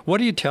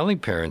 What are you telling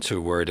parents who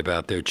are worried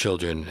about their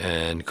children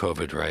and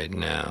COVID right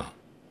now?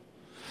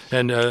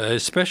 And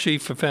especially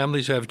for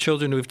families who have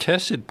children who have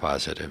tested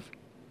positive.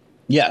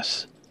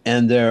 Yes.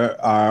 And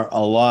there are a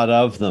lot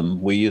of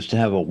them. We used to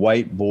have a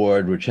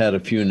whiteboard which had a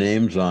few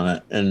names on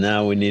it, and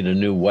now we need a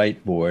new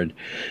whiteboard.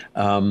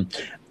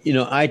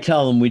 I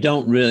tell them we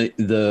don't really,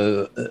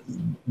 the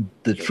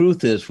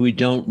truth is we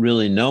don't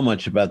really know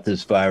much about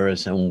this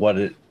virus and what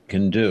it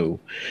can do.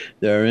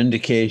 There are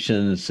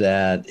indications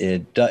that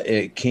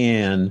it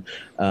can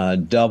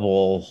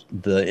double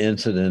the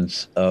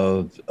incidence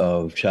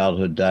of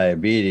childhood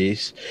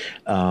diabetes.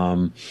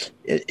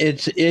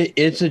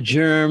 It's a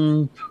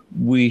germ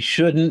we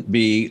shouldn't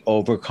be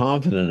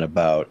overconfident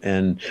about.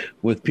 And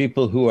with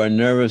people who are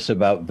nervous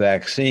about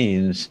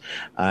vaccines,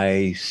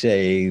 I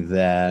say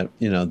that,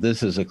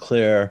 this is a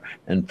clear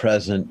and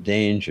present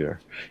danger.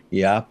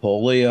 Yeah,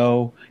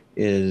 polio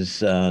is,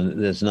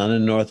 there's none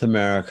in North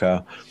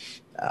America.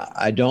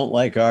 I don't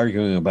like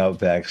arguing about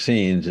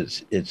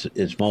vaccines.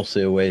 It's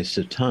mostly a waste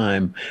of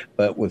time.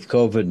 But with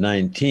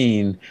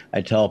COVID-19,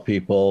 I tell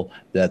people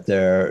that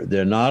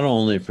they're not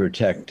only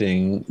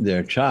protecting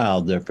their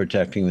child, they're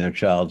protecting their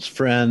child's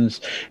friends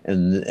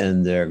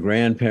and their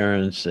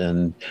grandparents.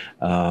 And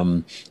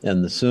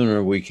the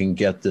sooner we can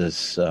get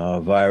this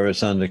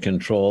virus under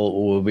control,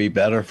 it will be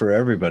better for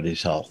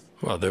everybody's health.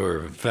 Well, there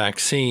were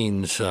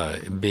vaccines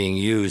being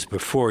used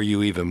before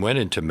you even went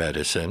into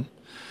medicine.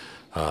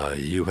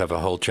 You have a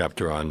whole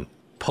chapter on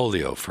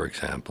polio, for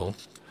example.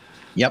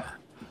 Yep.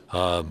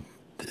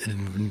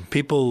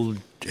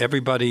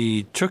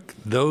 Everybody took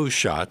those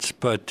shots,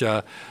 but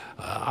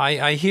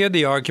I hear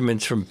the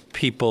arguments from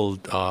people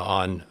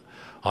on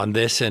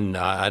this, and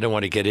I don't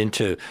want to get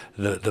into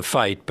the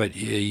fight, but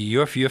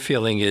your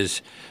feeling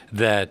is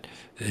that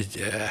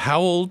how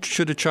old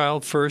should a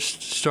child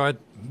first start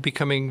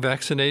becoming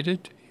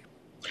vaccinated?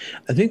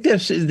 I think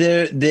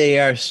they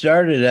are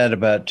started at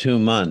about 2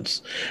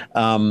 months.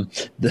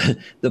 The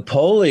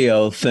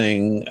polio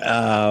thing,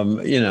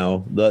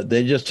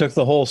 they just took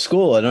the whole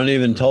school. I don't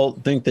even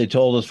think they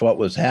told us what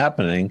was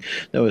happening.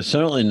 There was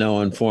certainly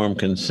no informed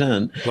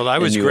consent. Well, I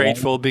was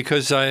grateful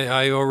because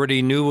I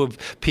already knew of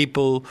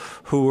people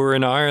who were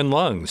in iron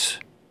lungs.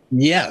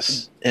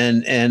 Yes,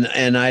 and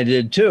I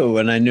did too,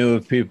 and I knew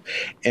of people,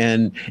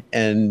 and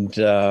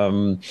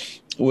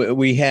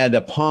we had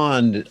a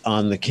pond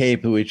on the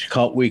Cape which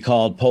we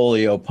called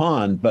Polio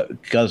Pond,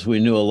 but because we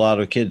knew a lot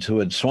of kids who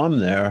had swum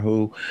there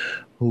who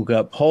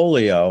got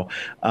polio,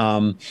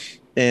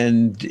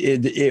 and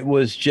it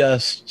was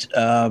just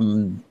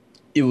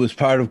it was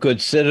part of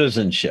good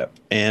citizenship.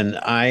 And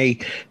I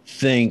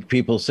think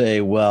people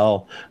say,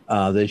 well,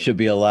 they should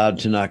be allowed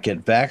to not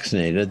get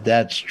vaccinated.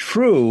 That's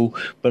true.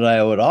 But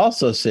I would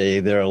also say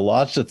there are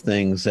lots of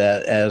things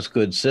that as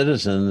good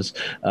citizens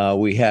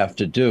we have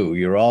to do.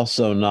 You're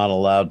also not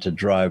allowed to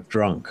drive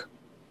drunk.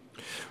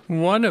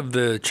 One of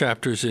the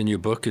chapters in your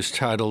book is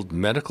titled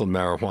Medical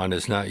Marijuana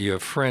is Not Your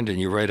Friend, and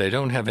you write, I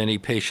don't have any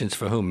patients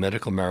for whom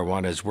medical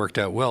marijuana has worked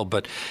out well,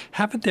 but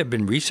haven't there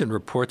been recent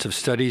reports of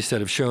studies that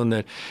have shown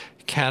that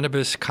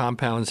cannabis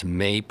compounds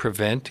may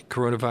prevent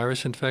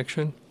coronavirus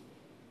infection?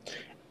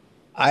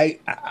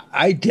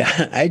 I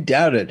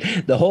doubt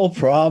it. The whole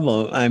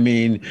problem, I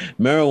mean,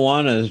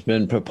 marijuana has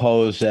been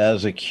proposed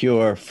as a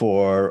cure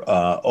for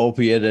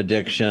opiate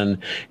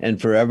addiction and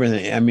for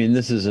everything. I mean,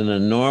 this is an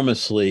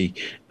enormously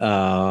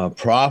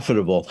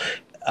profitable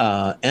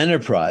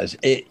enterprise.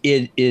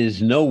 It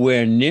is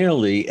nowhere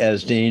nearly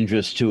as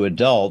dangerous to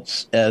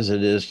adults as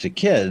it is to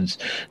kids.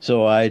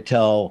 So I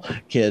tell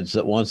kids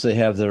that once they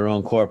have their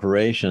own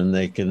corporation,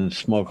 they can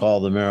smoke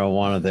all the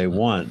marijuana they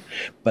want.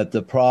 But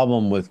the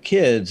problem with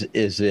kids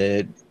is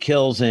it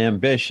kills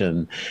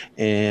ambition.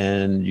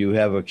 And you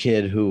have a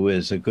kid who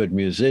is a good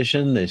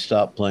musician, they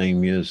stop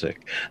playing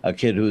music. A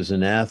kid who's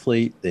an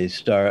athlete, they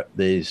stop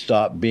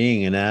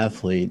being an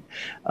athlete.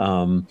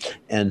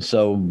 And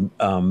so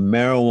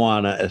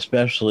marijuana,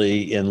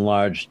 especially in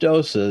large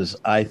doses,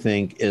 I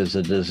think is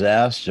a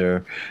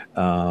disaster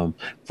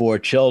for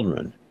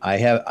children. I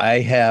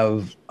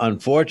have,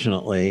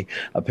 unfortunately,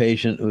 a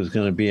patient who's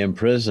going to be in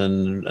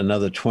prison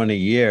another 20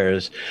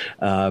 years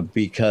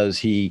because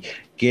he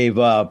gave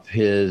up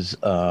his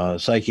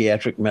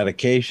psychiatric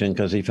medication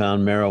because he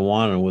found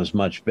marijuana was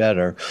much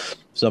better.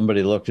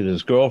 Somebody looked at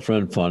his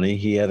girlfriend funny.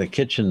 He had a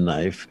kitchen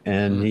knife,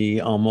 and he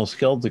almost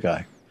killed the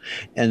guy.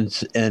 And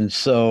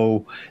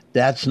so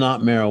that's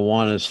not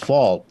marijuana's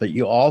fault. But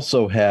you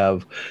also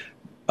have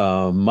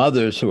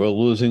mothers who are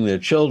losing their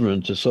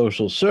children to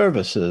social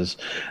services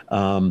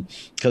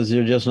because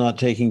they're just not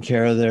taking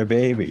care of their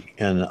baby.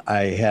 And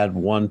I had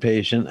one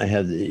patient, I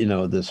had,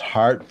 this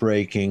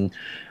heartbreaking,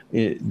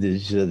 she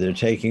said, they're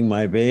taking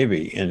my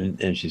baby.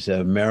 And she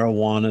said,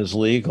 marijuana is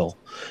legal.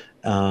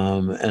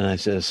 And I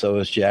said, so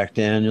is Jack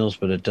Daniels,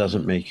 but it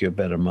doesn't make you a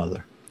better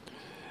mother.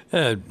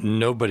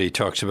 Nobody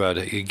talks about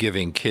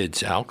giving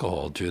kids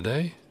alcohol, do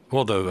they?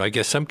 Although I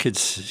guess some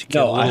kids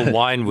get a little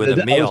wine with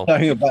a meal.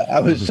 I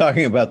was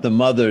talking about the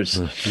mothers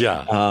who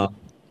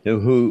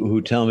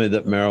tell me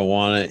that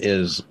marijuana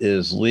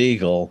is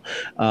legal.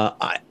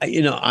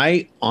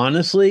 I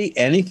honestly,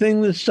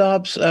 anything that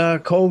stops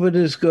COVID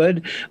is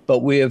good, but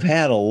we have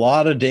had a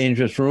lot of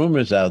dangerous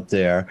rumors out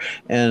there.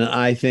 And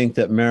I think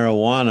that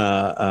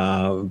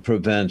marijuana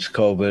prevents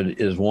COVID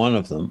is one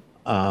of them.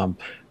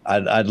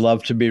 I'd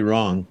love to be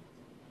wrong.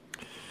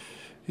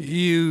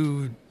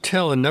 You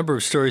tell a number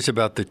of stories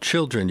about the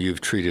children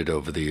you've treated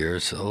over the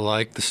years,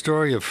 like the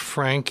story of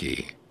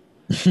Frankie,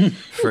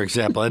 for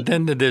example. And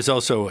then there's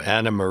also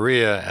Anna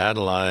Maria,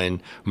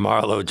 Adeline,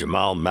 Marlo,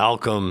 Jamal,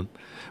 Malcolm.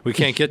 We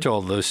can't get to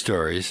all those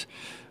stories,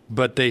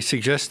 but they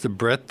suggest the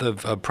breadth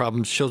of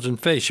problems children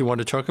face. You want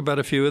to talk about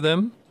a few of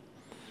them?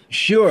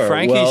 Sure.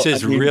 Frankie's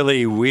is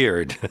really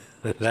weird.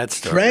 That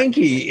story.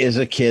 Frankie is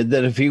a kid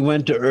that if he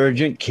went to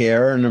urgent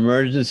care or an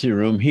emergency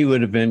room, he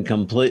would have been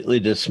completely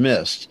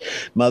dismissed.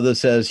 Mother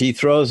says he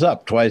throws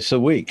up twice a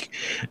week.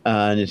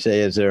 And you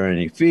say, is there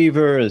any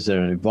fever? Is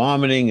there any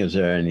vomiting? Is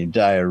there any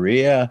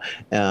diarrhea?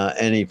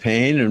 Any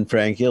pain? And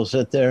Frankie will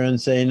sit there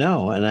and say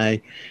no. And a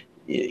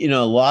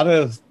lot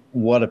of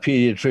what a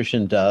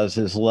pediatrician does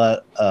is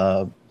let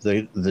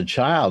the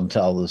child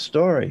tell the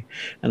story.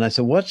 And I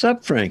said, what's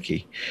up,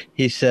 Frankie?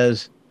 He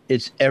says,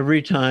 it's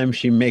every time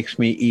she makes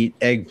me eat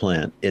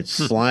eggplant. It's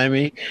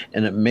slimy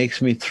and it makes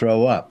me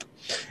throw up.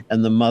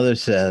 And the mother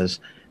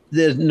says,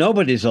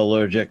 nobody's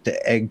allergic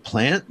to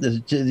eggplant.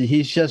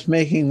 He's just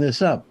making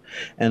this up.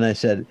 And I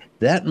said,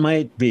 that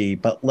might be,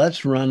 but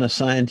let's run a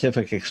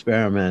scientific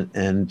experiment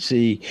and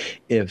see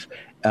if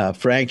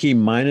Frankie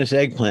minus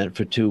eggplant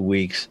for 2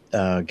 weeks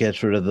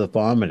gets rid of the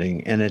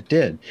vomiting, and it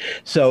did.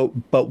 So,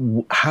 but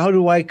how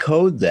do I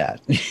code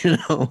that?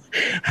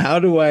 How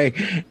do I?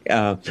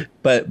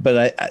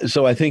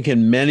 So I think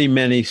in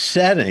many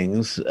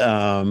settings,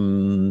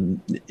 I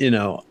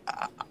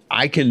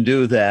can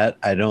do that.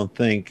 I don't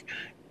think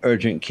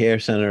urgent care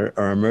center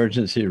or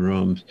emergency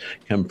rooms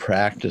can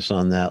practice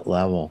on that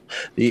level.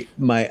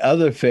 My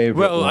other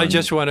favorite I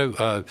just want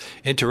to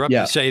interrupt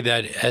and say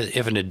that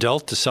if an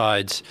adult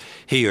decides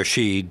he or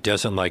she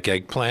doesn't like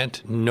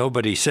eggplant,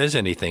 nobody says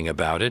anything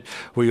about it.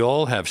 We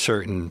all have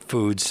certain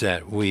foods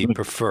that we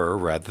prefer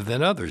rather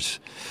than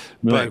others.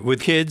 Right. But with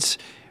kids,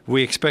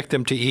 we expect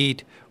them to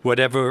eat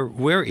whatever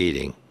we're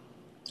eating.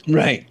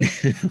 Right.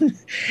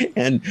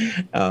 And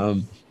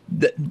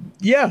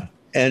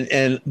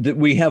And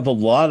we have a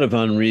lot of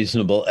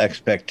unreasonable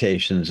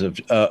expectations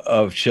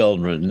of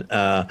children,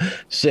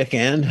 sick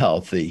and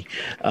healthy,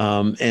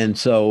 and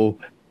so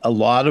a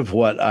lot of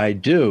what I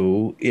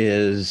do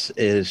is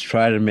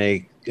try to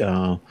make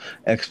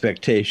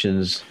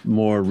expectations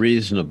more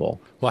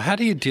reasonable. Well, how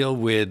do you deal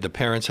with the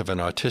parents of an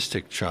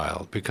autistic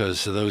child?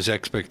 Because those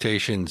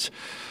expectations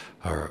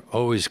are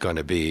always going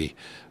to be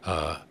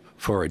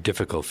for a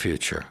difficult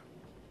future.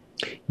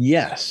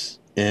 Yes,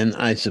 and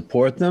I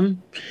support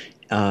them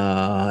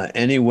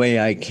any way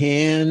I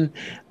can.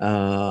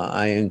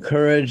 I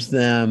encourage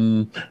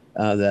them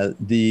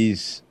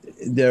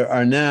there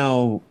are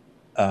now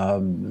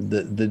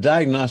the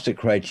diagnostic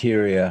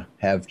criteria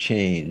have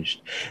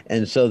changed.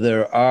 And so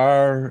there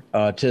are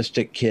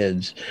autistic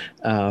kids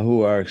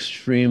who are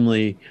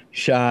extremely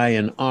shy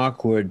and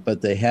awkward,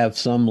 but they have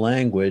some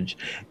language.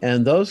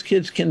 And those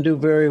kids can do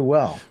very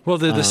well. Well,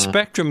 the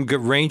spectrum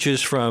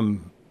ranges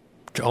from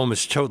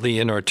almost totally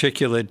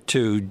inarticulate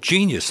to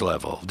genius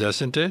level,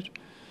 doesn't it?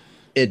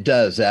 It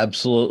does,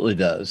 absolutely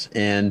does.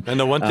 And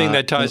the one thing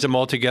that ties them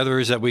all together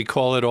is that we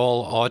call it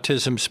all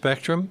autism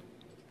spectrum?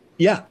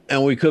 Yeah,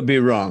 and we could be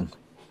wrong.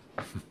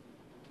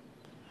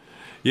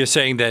 You're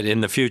saying that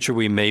in the future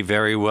we may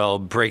very well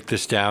break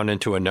this down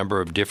into a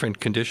number of different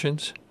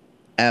conditions?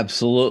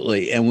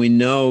 Absolutely. And we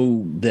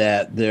know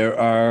that there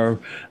are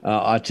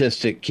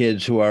autistic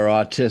kids who are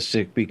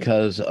autistic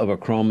because of a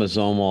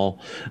chromosomal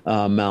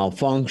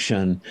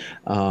malfunction.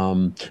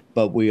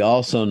 But we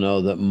also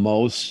know that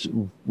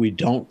we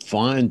don't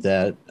find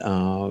that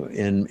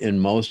in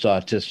most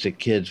autistic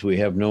kids. We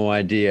have no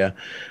idea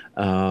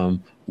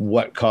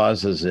what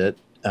causes it.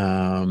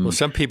 Well,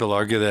 some people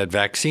argue that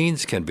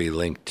vaccines can be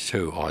linked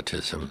to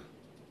autism.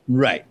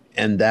 Right.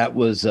 And that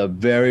was a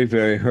very,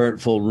 very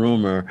hurtful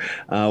rumor,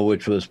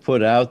 which was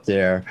put out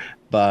there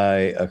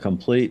by a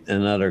complete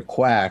and utter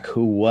quack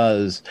who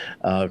was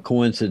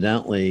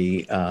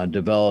coincidentally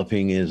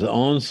developing his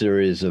own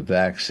series of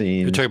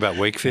vaccines. You're talking about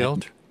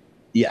Wakefield?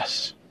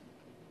 Yes.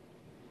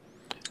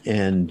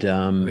 And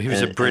he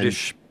was a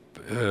British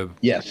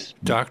yes,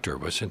 doctor,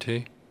 wasn't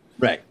he?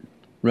 Right,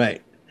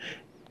 right.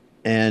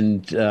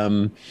 And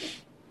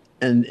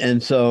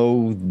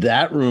so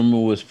that rumor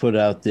was put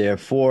out there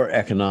for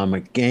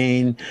economic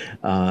gain.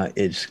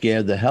 It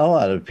scared the hell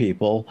out of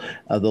people.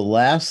 The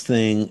last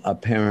thing a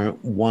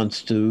parent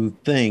wants to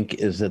think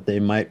is that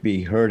they might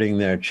be hurting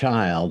their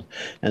child.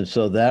 And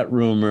so that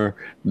rumor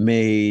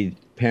made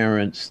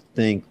parents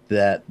think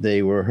that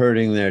they were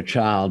hurting their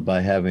child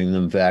by having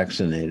them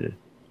vaccinated.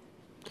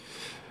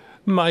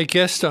 My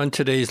guest on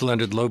today's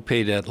Leonard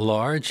Lopate at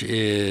Large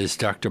is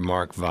Dr.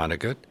 Mark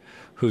Vonnegut,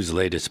 whose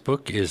latest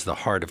book is The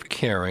Heart of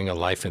Caring, A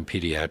Life in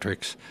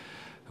Pediatrics,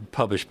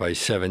 published by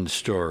Seven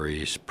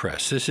Stories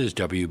Press. This is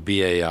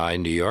WBAI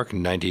New York,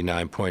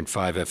 99.5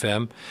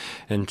 FM,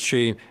 and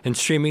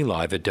streaming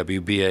live at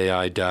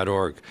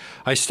WBAI.org.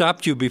 I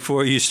stopped you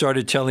before you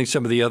started telling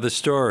some of the other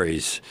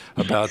stories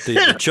about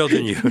the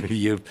children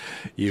you've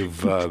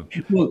worked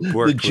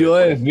the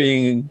joy with. Of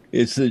being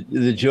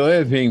the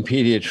joy of being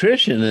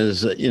pediatrician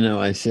is,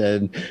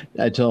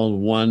 I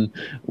told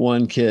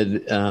one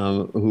kid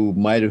who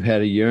might have had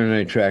a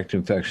urinary tract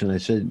infection, I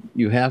said,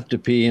 you have to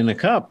pee in a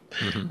cup.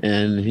 Mm-hmm.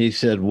 And he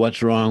said,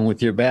 what's wrong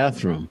with your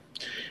bathroom?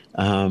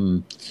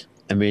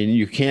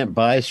 You can't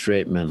buy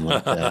straight men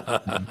like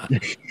that.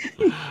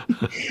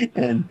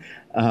 And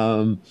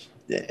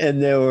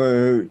there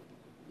were,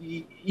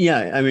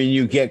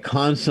 you get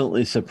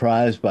constantly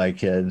surprised by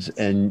kids,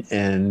 and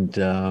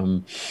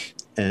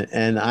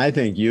I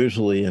think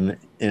usually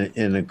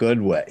in a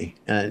good way.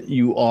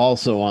 You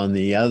also, on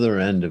the other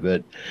end of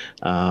it,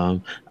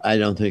 I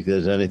don't think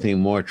there's anything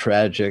more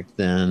tragic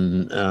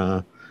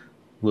than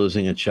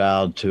losing a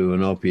child to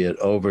an opiate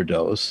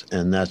overdose,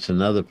 and that's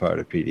another part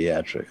of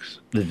pediatrics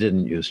that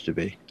didn't used to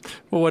be.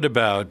 Well, what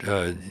about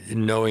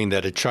knowing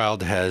that a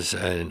child has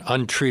an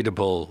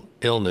untreatable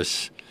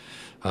illness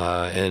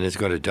and is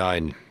going to die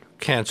in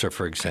cancer,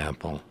 for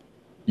example?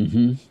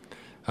 Mm-hmm.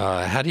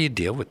 How do you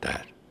deal with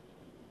that?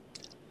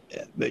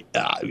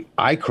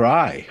 I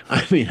cry.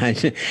 I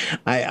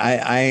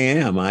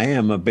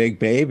am a big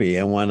baby.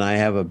 And when I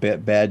have a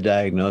bad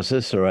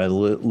diagnosis or I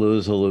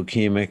lose a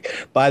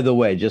leukemic, by the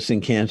way, just in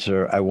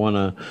cancer, I want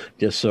to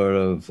just sort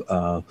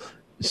of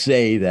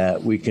say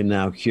that we can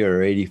now cure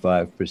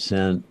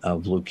 85%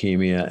 of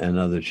leukemia and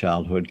other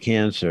childhood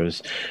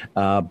cancers.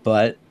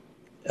 But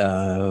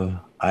I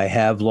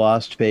have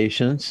lost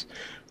patients,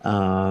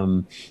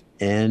 and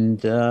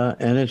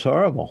it's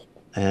horrible.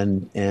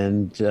 And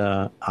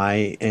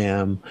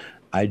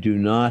I do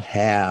not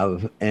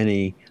have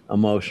any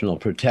emotional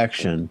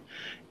protection,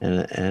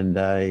 and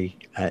I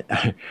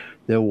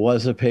there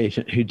was a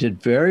patient who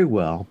did very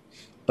well,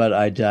 but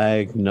I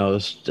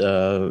diagnosed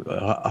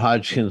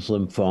Hodgkin's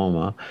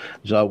lymphoma.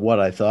 So what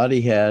I thought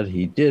he had,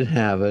 he did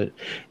have it,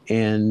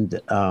 and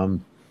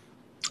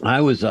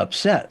I was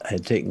upset. I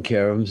had taken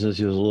care of him since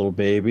he was a little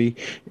baby,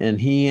 and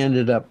he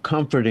ended up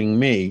comforting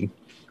me.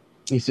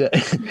 He said,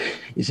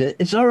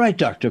 it's all right,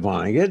 Dr.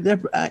 Vonnegut.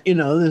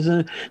 There's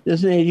an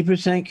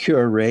 80%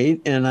 cure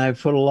rate, and I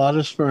put a lot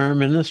of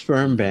sperm in the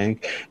sperm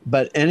bank.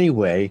 But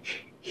anyway,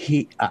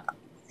 he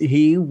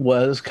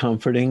was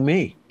comforting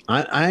me.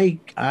 I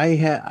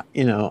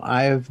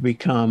have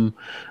become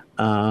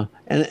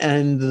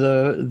And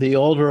the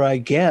older I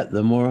get,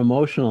 the more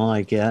emotional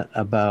I get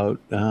about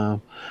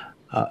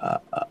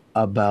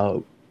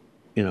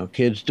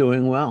kids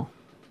doing well.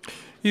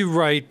 You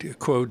write,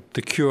 quote,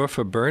 "The cure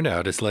for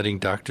burnout is letting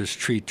doctors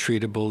treat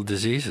treatable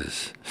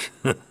diseases."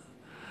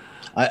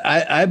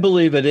 I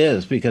believe it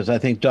is, because I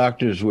think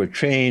doctors were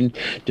trained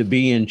to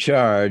be in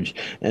charge,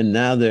 and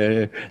now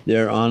they're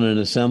on an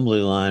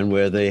assembly line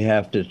where they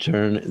have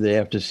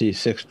to see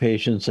 6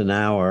 patients an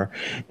hour,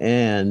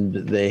 and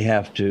they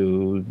have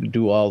to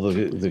do all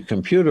the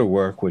computer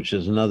work, which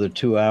is another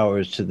 2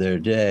 hours to their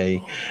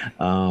day,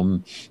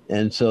 and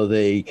so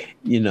the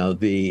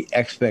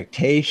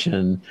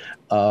expectation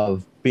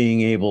of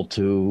being able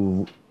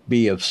to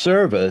be of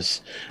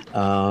service,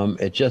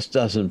 it just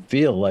doesn't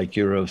feel like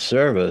you're of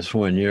service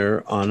when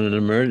you're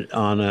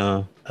on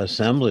a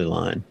assembly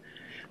line.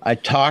 I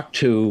talk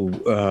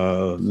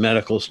to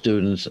medical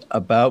students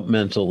about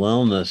mental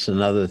illness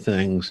and other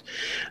things,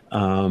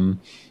 and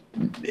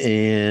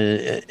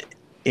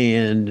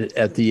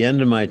at the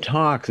end of my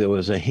talk, there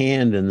was a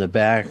hand in the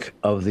back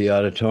of the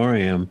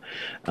auditorium,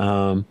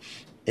 and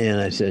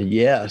I said,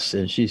 "Yes,"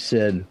 and she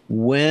said,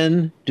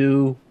 "When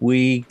do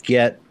we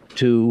get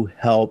to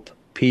help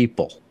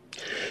people?"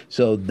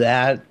 So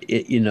that,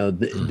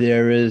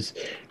 there is,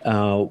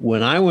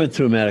 when I went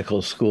through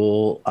medical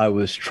school, I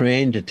was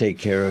trained to take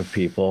care of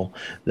people.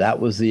 That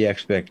was the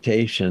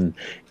expectation.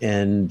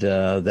 And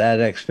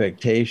that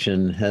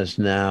expectation has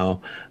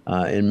now,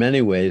 in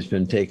many ways,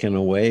 been taken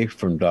away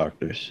from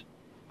doctors.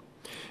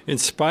 In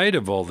spite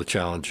of all the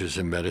challenges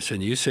in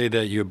medicine, you say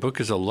that your book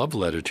is a love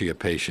letter to your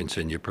patients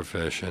and your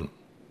profession.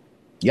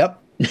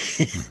 Yep.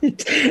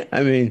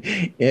 I mean,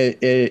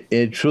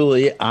 it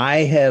truly,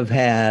 I have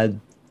had,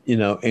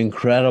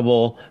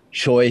 incredible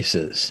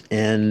choices,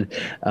 and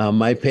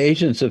my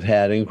patients have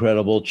had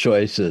incredible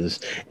choices,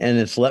 and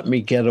it's let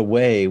me get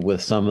away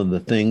with some of the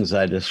things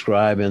I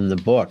describe in the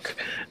book,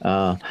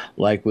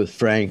 like with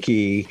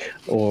Frankie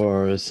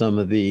or some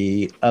of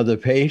the other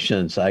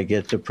patients. I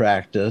get to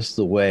practice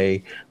the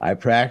way I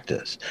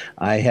practice.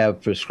 I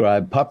have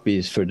prescribed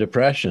puppies for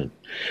depression.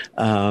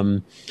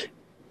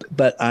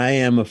 But I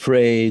am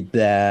afraid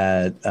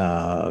that,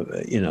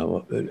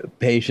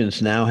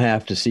 patients now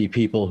have to see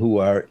people who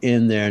are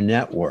in their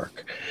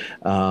network.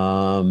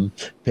 And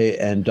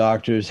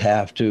doctors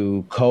have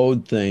to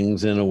code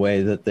things in a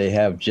way that they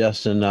have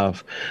just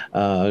enough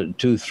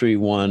 2, 3,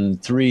 1,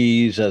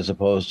 3s as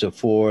opposed to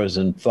 4s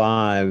and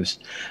 5s.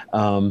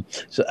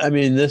 So, I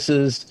mean, this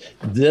is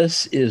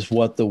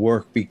what the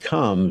work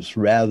becomes,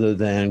 rather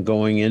than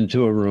going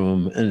into a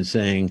room and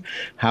saying,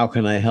 "How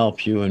can I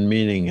help you?" and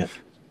meaning it.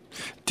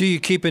 Do you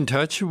keep in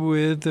touch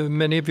with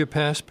many of your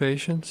past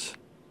patients?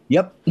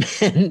 Yep,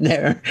 and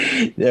and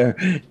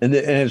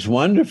it's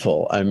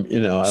wonderful.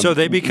 So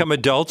they become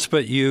adults,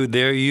 but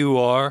you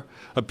are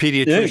a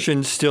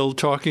pediatrician still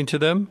talking to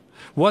them.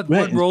 What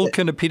role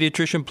can a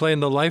pediatrician play in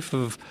the life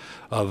of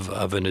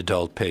an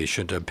adult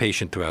patient, a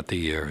patient throughout the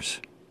years?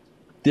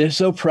 They're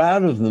so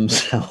proud of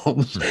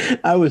themselves.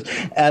 I was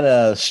at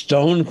a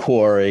stone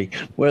quarry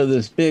where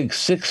this big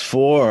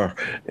 6'4",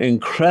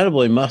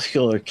 incredibly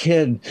muscular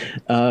kid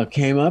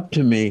came up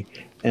to me,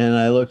 and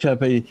I looked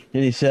up and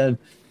he said,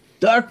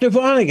 "Dr.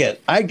 Vonnegut,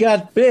 I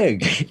got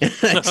big."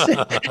 I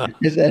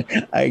said,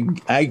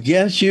 I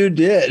guess you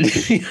did,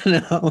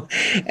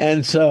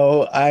 And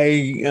so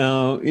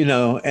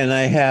and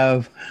I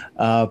have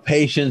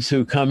patients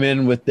who come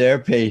in with their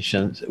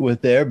patients,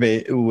 with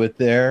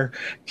their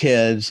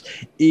kids,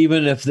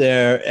 even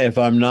if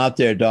I'm not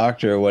their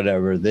doctor or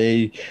whatever,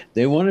 they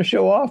want to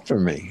show off for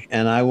me,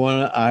 and I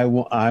want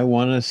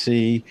to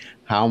see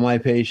how my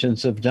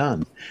patients have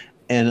done.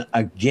 And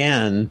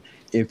again,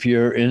 if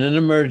you're in an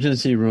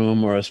emergency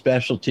room or a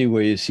specialty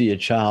where you see a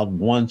child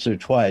once or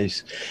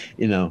twice,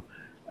 you don't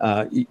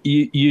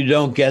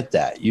get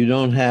that. You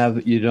don't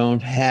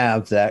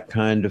have that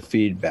kind of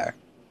feedback.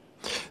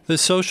 The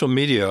social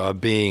media are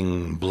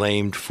being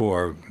blamed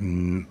for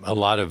a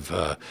lot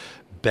of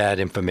bad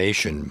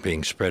information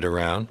being spread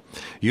around.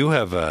 You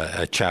have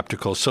a chapter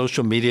called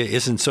 "Social Media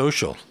Isn't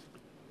Social."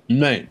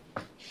 Right.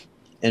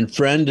 And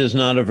friend is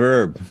not a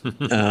verb.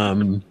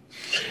 And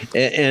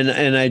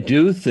I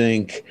do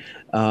think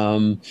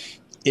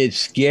it's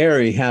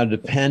scary how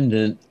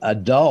dependent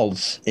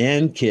adults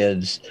and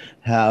kids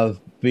have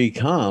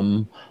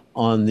become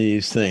on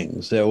these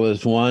things. There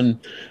was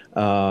one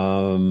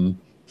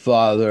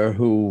father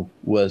who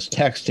was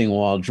texting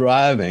while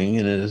driving,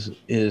 and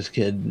his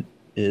kid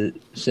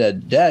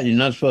said, "Dad, you're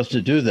not supposed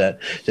to do that."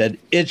 Said,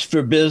 "It's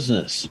for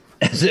business,"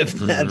 as if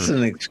that's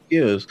an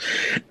excuse.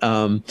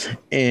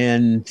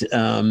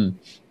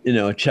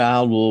 A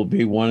child will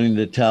be wanting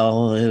to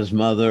tell his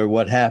mother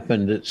what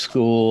happened at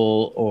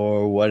school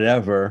or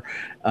whatever,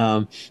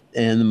 and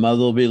the mother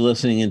will be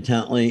listening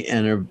intently,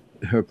 and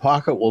her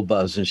pocket will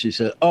buzz, and she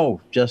said,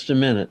 "Oh, just a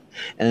minute,"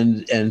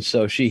 and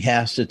so she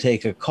has to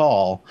take a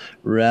call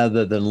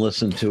rather than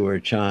listen to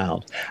her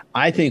child.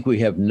 I think we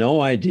have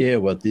no idea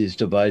what these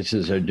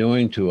devices are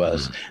doing to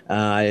us.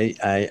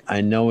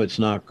 I know it's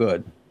not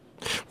good.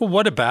 Well,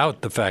 what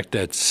about the fact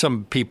that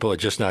some people are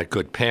just not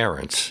good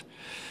parents?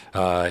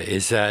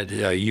 Is that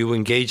you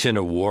engage in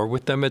a war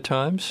with them at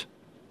times?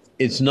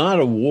 It's not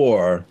a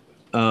war.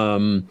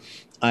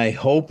 I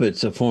hope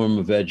it's a form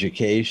of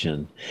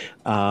education.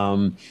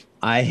 I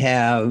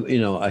have,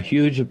 a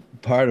huge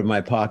part of my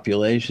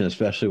population,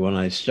 especially when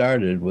I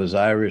started, was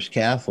Irish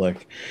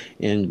Catholic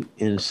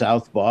in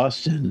South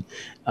Boston.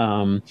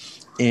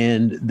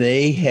 And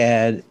they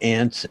had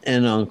aunts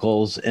and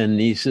uncles and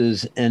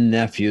nieces and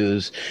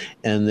nephews,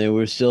 and they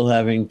were still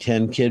having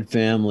 10-kid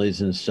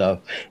families and stuff.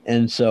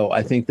 And so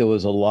I think there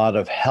was a lot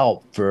of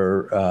help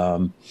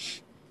for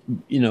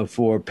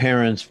for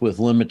parents with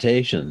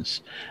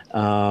limitations.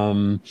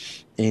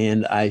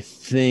 And I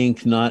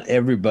think not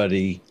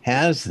everybody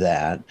has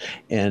that.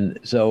 And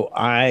so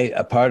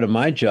a part of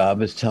my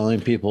job is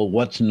telling people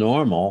what's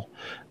normal,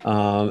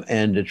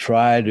 and to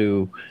try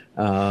to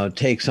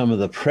take some of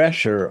the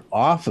pressure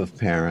off of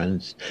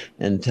parents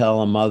and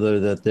tell a mother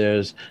that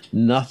there's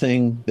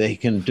nothing they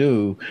can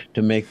do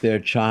to make their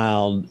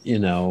child,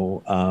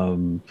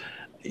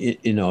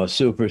 a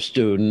super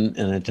student,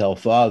 and I tell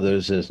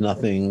fathers there's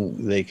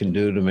nothing they can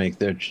do to make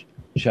their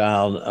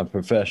child a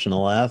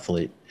professional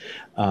athlete.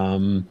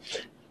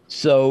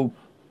 So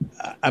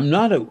I'm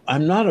not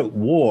at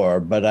war,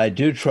 but I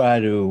do try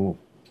to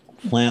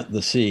plant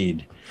the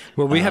seed.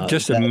 Well, we have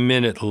just a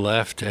minute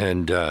left,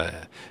 and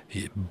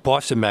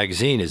Boston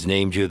Magazine has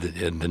named you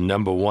the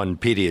number one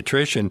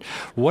pediatrician.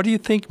 What do you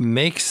think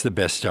makes the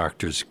best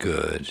doctors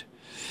good?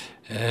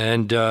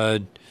 And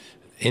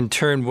in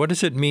turn, what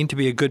does it mean to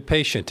be a good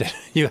patient?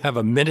 You have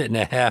a minute and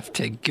a half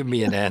to give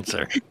me an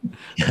answer.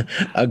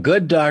 A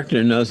good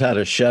doctor knows how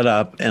to shut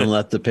up and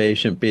let the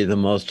patient be the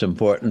most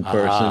important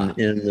person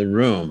in the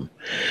room.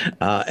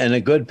 And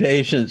a good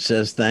patient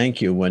says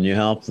thank you when you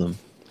help them.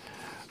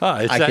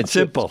 It's that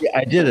simple.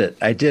 I did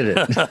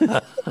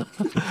it.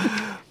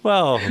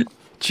 Well,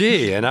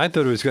 gee, and I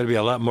thought it was going to be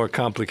a lot more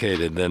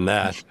complicated than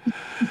that.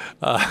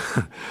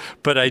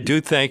 But I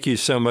do thank you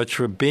so much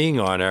for being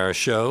on our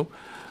show.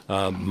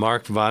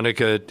 Mark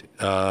Vonnegut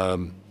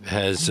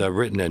has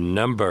written a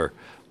number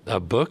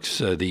of books,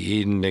 The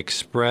Eden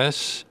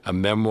Express, a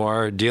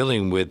memoir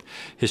dealing with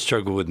his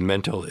struggle with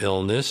mental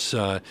illness.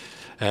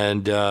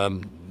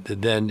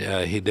 Then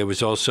there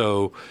was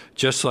also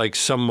Just Like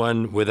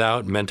Someone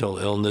Without Mental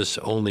Illness,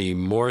 Only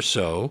More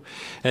So.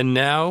 And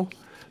now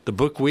the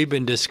book we've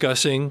been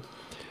discussing,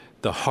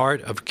 The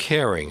Heart of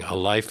Caring, A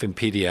Life in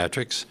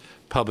Pediatrics,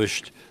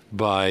 published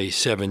by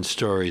Seven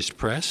Stories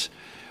Press.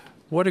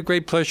 What a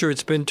great pleasure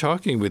it's been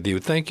talking with you.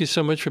 Thank you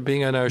so much for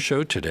being on our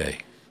show today.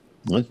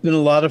 Well, it's been a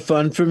lot of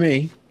fun for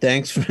me.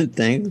 Thanks for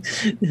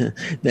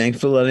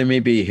letting me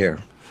be here.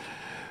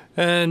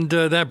 And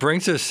that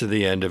brings us to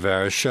the end of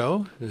our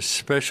show. A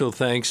special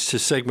thanks to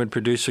segment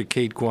producer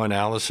Kate Guan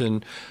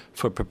Allison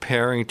for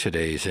preparing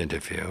today's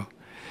interview.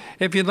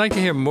 If you'd like to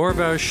hear more of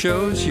our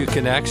shows, you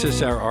can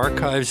access our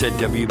archives at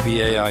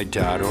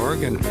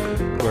WBAI.org, and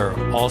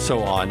we're also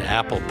on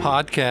Apple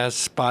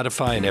Podcasts,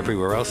 Spotify, and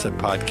everywhere else that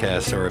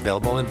podcasts are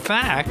available. In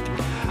fact,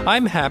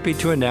 I'm happy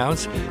to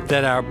announce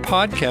that our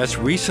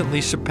podcast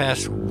recently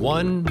surpassed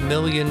 1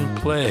 million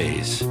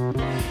plays.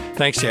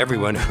 Thanks to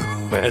everyone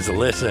who has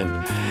listened.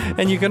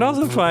 And you can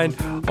also find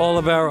all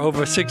of our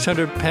over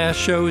 600 past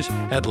shows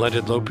at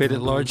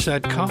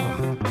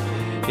leonardlopate@large.com.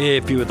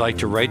 If you would like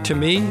to write to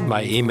me,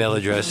 my email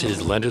address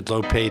is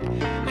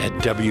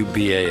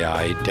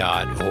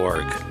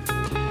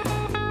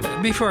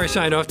leonardlopate@wbai.org. Before I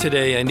sign off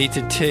today, I need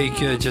to take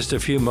just a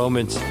few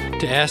moments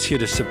to ask you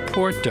to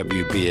support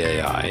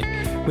WBAI.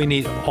 We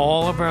need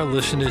all of our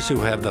listeners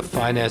who have the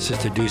finances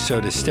to do so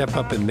to step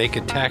up and make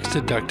a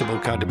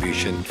tax-deductible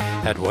contribution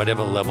at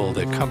whatever level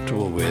they're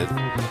comfortable with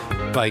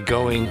by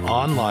going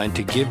online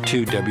to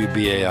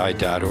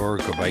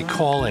give2wbai.org or by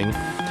calling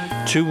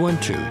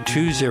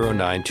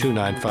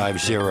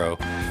 212-209-2950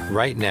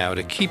 right now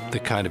to keep the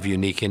kind of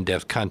unique,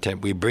 in-depth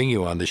content we bring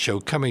you on the show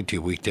coming to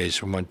you weekdays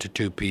from 1 to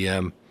 2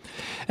 p.m.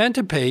 and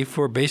to pay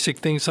for basic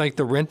things like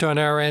the rent on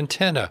our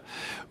antenna.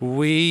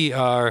 We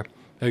are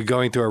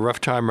going through a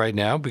rough time right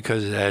now,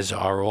 because, as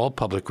are all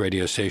public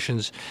radio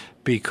stations,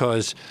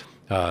 because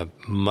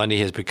money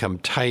has become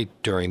tight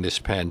during this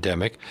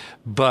pandemic.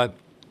 But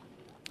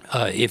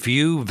if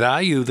you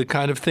value the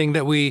kind of thing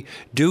that we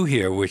do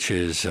here, which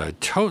is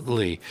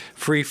totally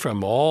free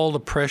from all the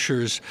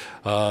pressures,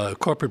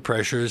 corporate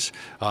pressures,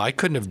 I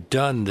couldn't have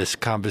done this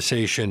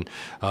conversation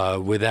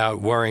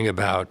without worrying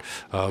about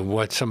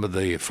what some of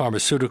the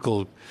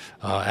pharmaceutical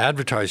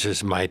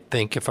advertisers might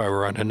think if I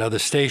were on another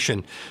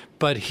station.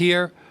 But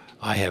here,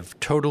 I have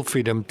total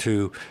freedom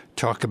to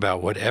talk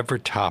about whatever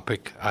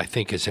topic I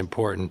think is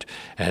important,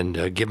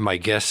 and give my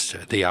guests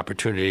the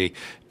opportunity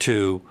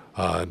to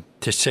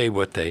say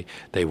what they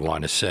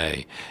want to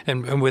say.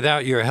 And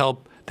without your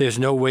help, there's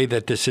no way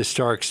that this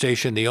historic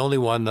station, the only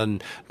one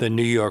on the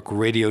New York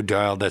radio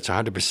dial that's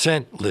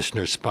 100%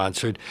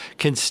 listener-sponsored,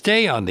 can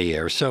stay on the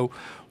air. So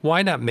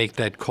why not make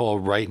that call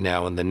right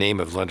now in the name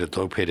of Leonard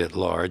Lopate at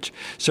large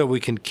so we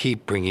can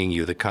keep bringing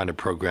you the kind of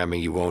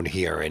programming you won't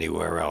hear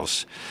anywhere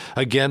else?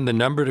 Again, the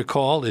number to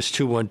call is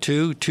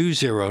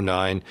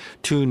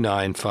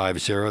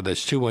 212-209-2950.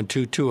 That's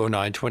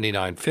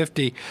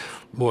 212-209-2950.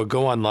 Or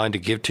go online to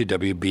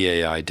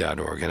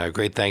give2wbai.org. And our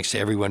great thanks to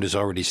everyone who's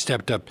already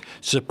stepped up to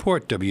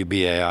support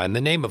WBAI in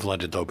the name of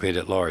Leonard Lopate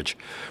at large.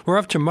 We're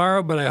off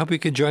tomorrow, but I hope you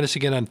can join us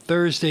again on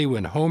Thursday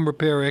when home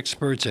repair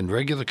experts and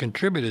regular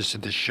contributors to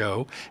the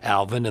show,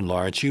 Alvin and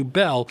Lawrence U.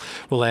 Bell,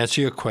 will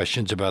answer your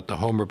questions about the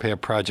home repair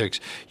projects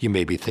you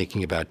may be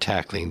thinking about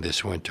tackling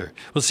this winter.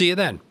 We'll see you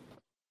then.